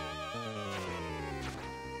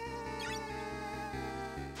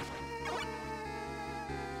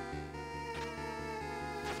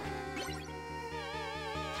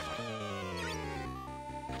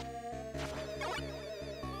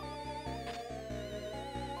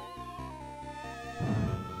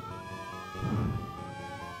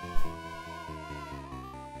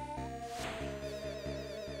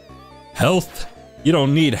 Health? You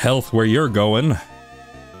don't need health where you're going.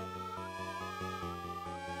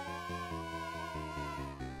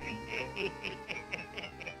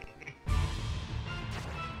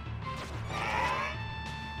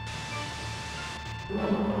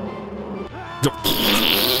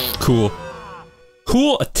 Cool.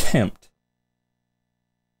 Cool attempt.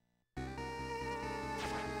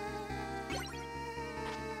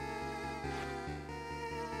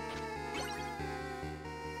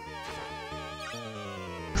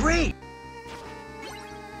 Great!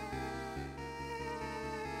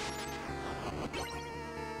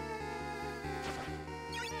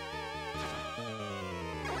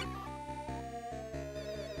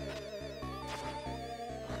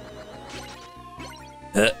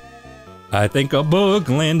 I think a bug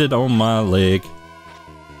landed on my leg.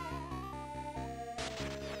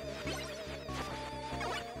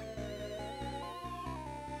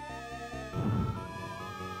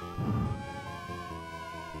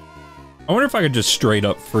 I wonder if I could just straight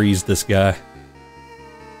up freeze this guy.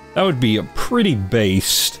 That would be a pretty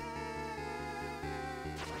based.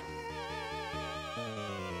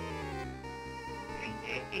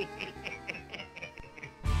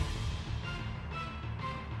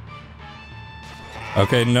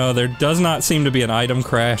 Okay, no, there does not seem to be an item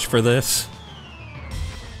crash for this.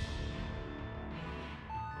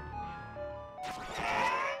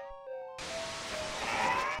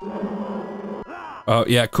 Oh,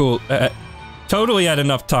 yeah, cool. Totally had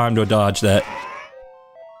enough time to dodge that.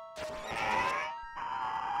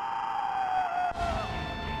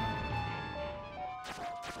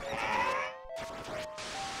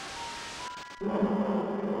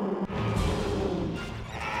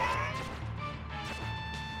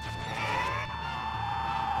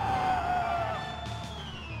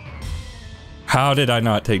 How did I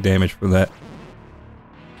not take damage from that?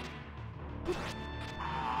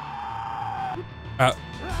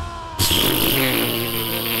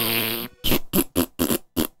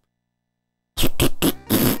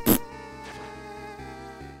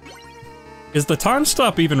 Is the time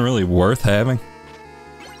stop even really worth having?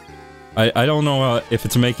 I don't know if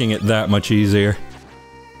it's making it that much easier.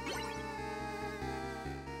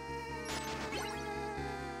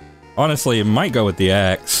 Honestly, it might go with the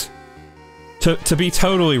axe. To be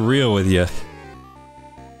totally real with you.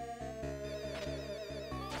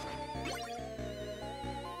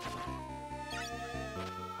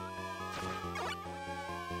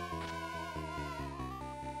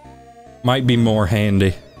 Might be more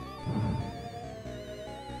handy.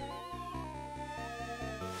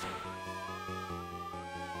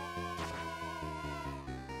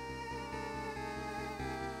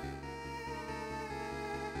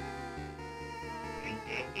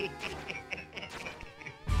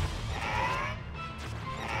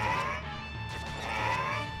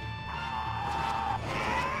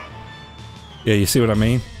 Yeah, you see what I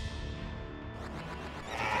mean?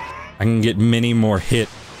 I can get many more hit.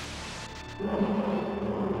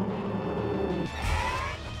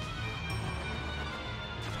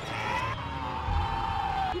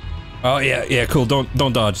 Oh yeah, yeah, cool.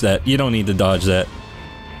 Don't dodge that. You don't need to dodge that.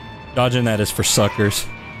 Dodging that is for suckers.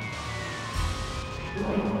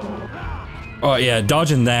 Oh yeah,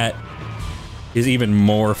 dodging that is even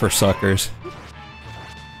more for suckers.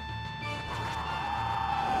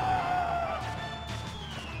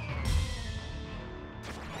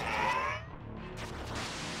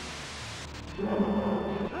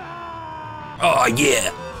 Oh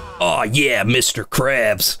yeah! Oh yeah, Mr.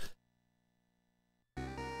 Krabs!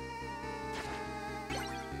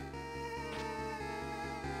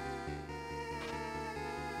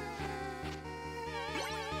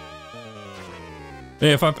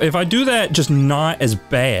 If I do that just not as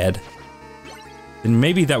bad, then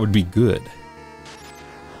maybe that would be good.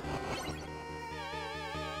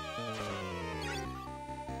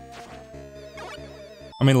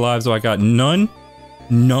 How many lives do I got? None?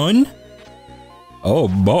 None? Oh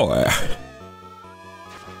boy.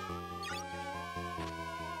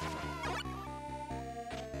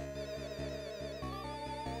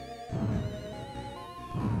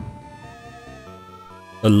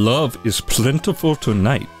 The love is plentiful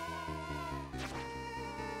tonight.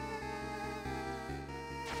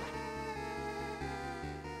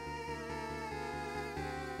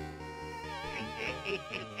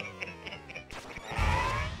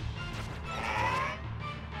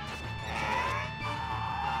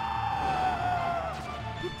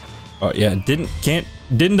 Oh yeah,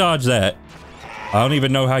 didn't dodge that. I don't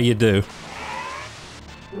even know how you do.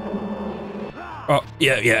 Oh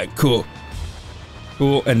yeah, yeah, cool.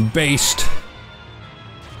 Cool and based.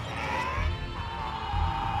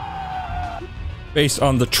 Based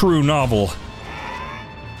on the true novel.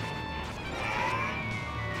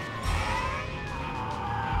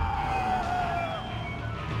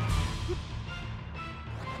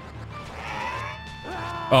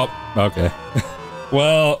 Oh, okay.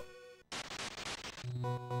 Well,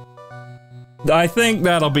 I think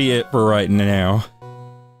that'll be it for right now.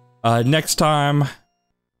 Next time,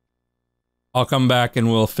 I'll come back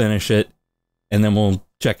and we'll finish it, and then we'll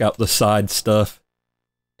check out the side stuff.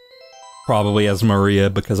 Probably as Maria,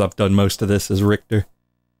 because I've done most of this as Richter.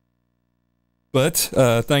 But,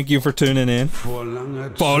 thank you for tuning in. For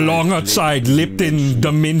langer Zeit lebt in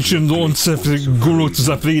Dimension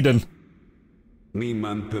Grundzufrieden.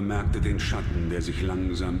 Niemand bemerkte den Schatten, der sich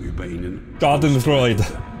langsam über ihnen Schadenfreude.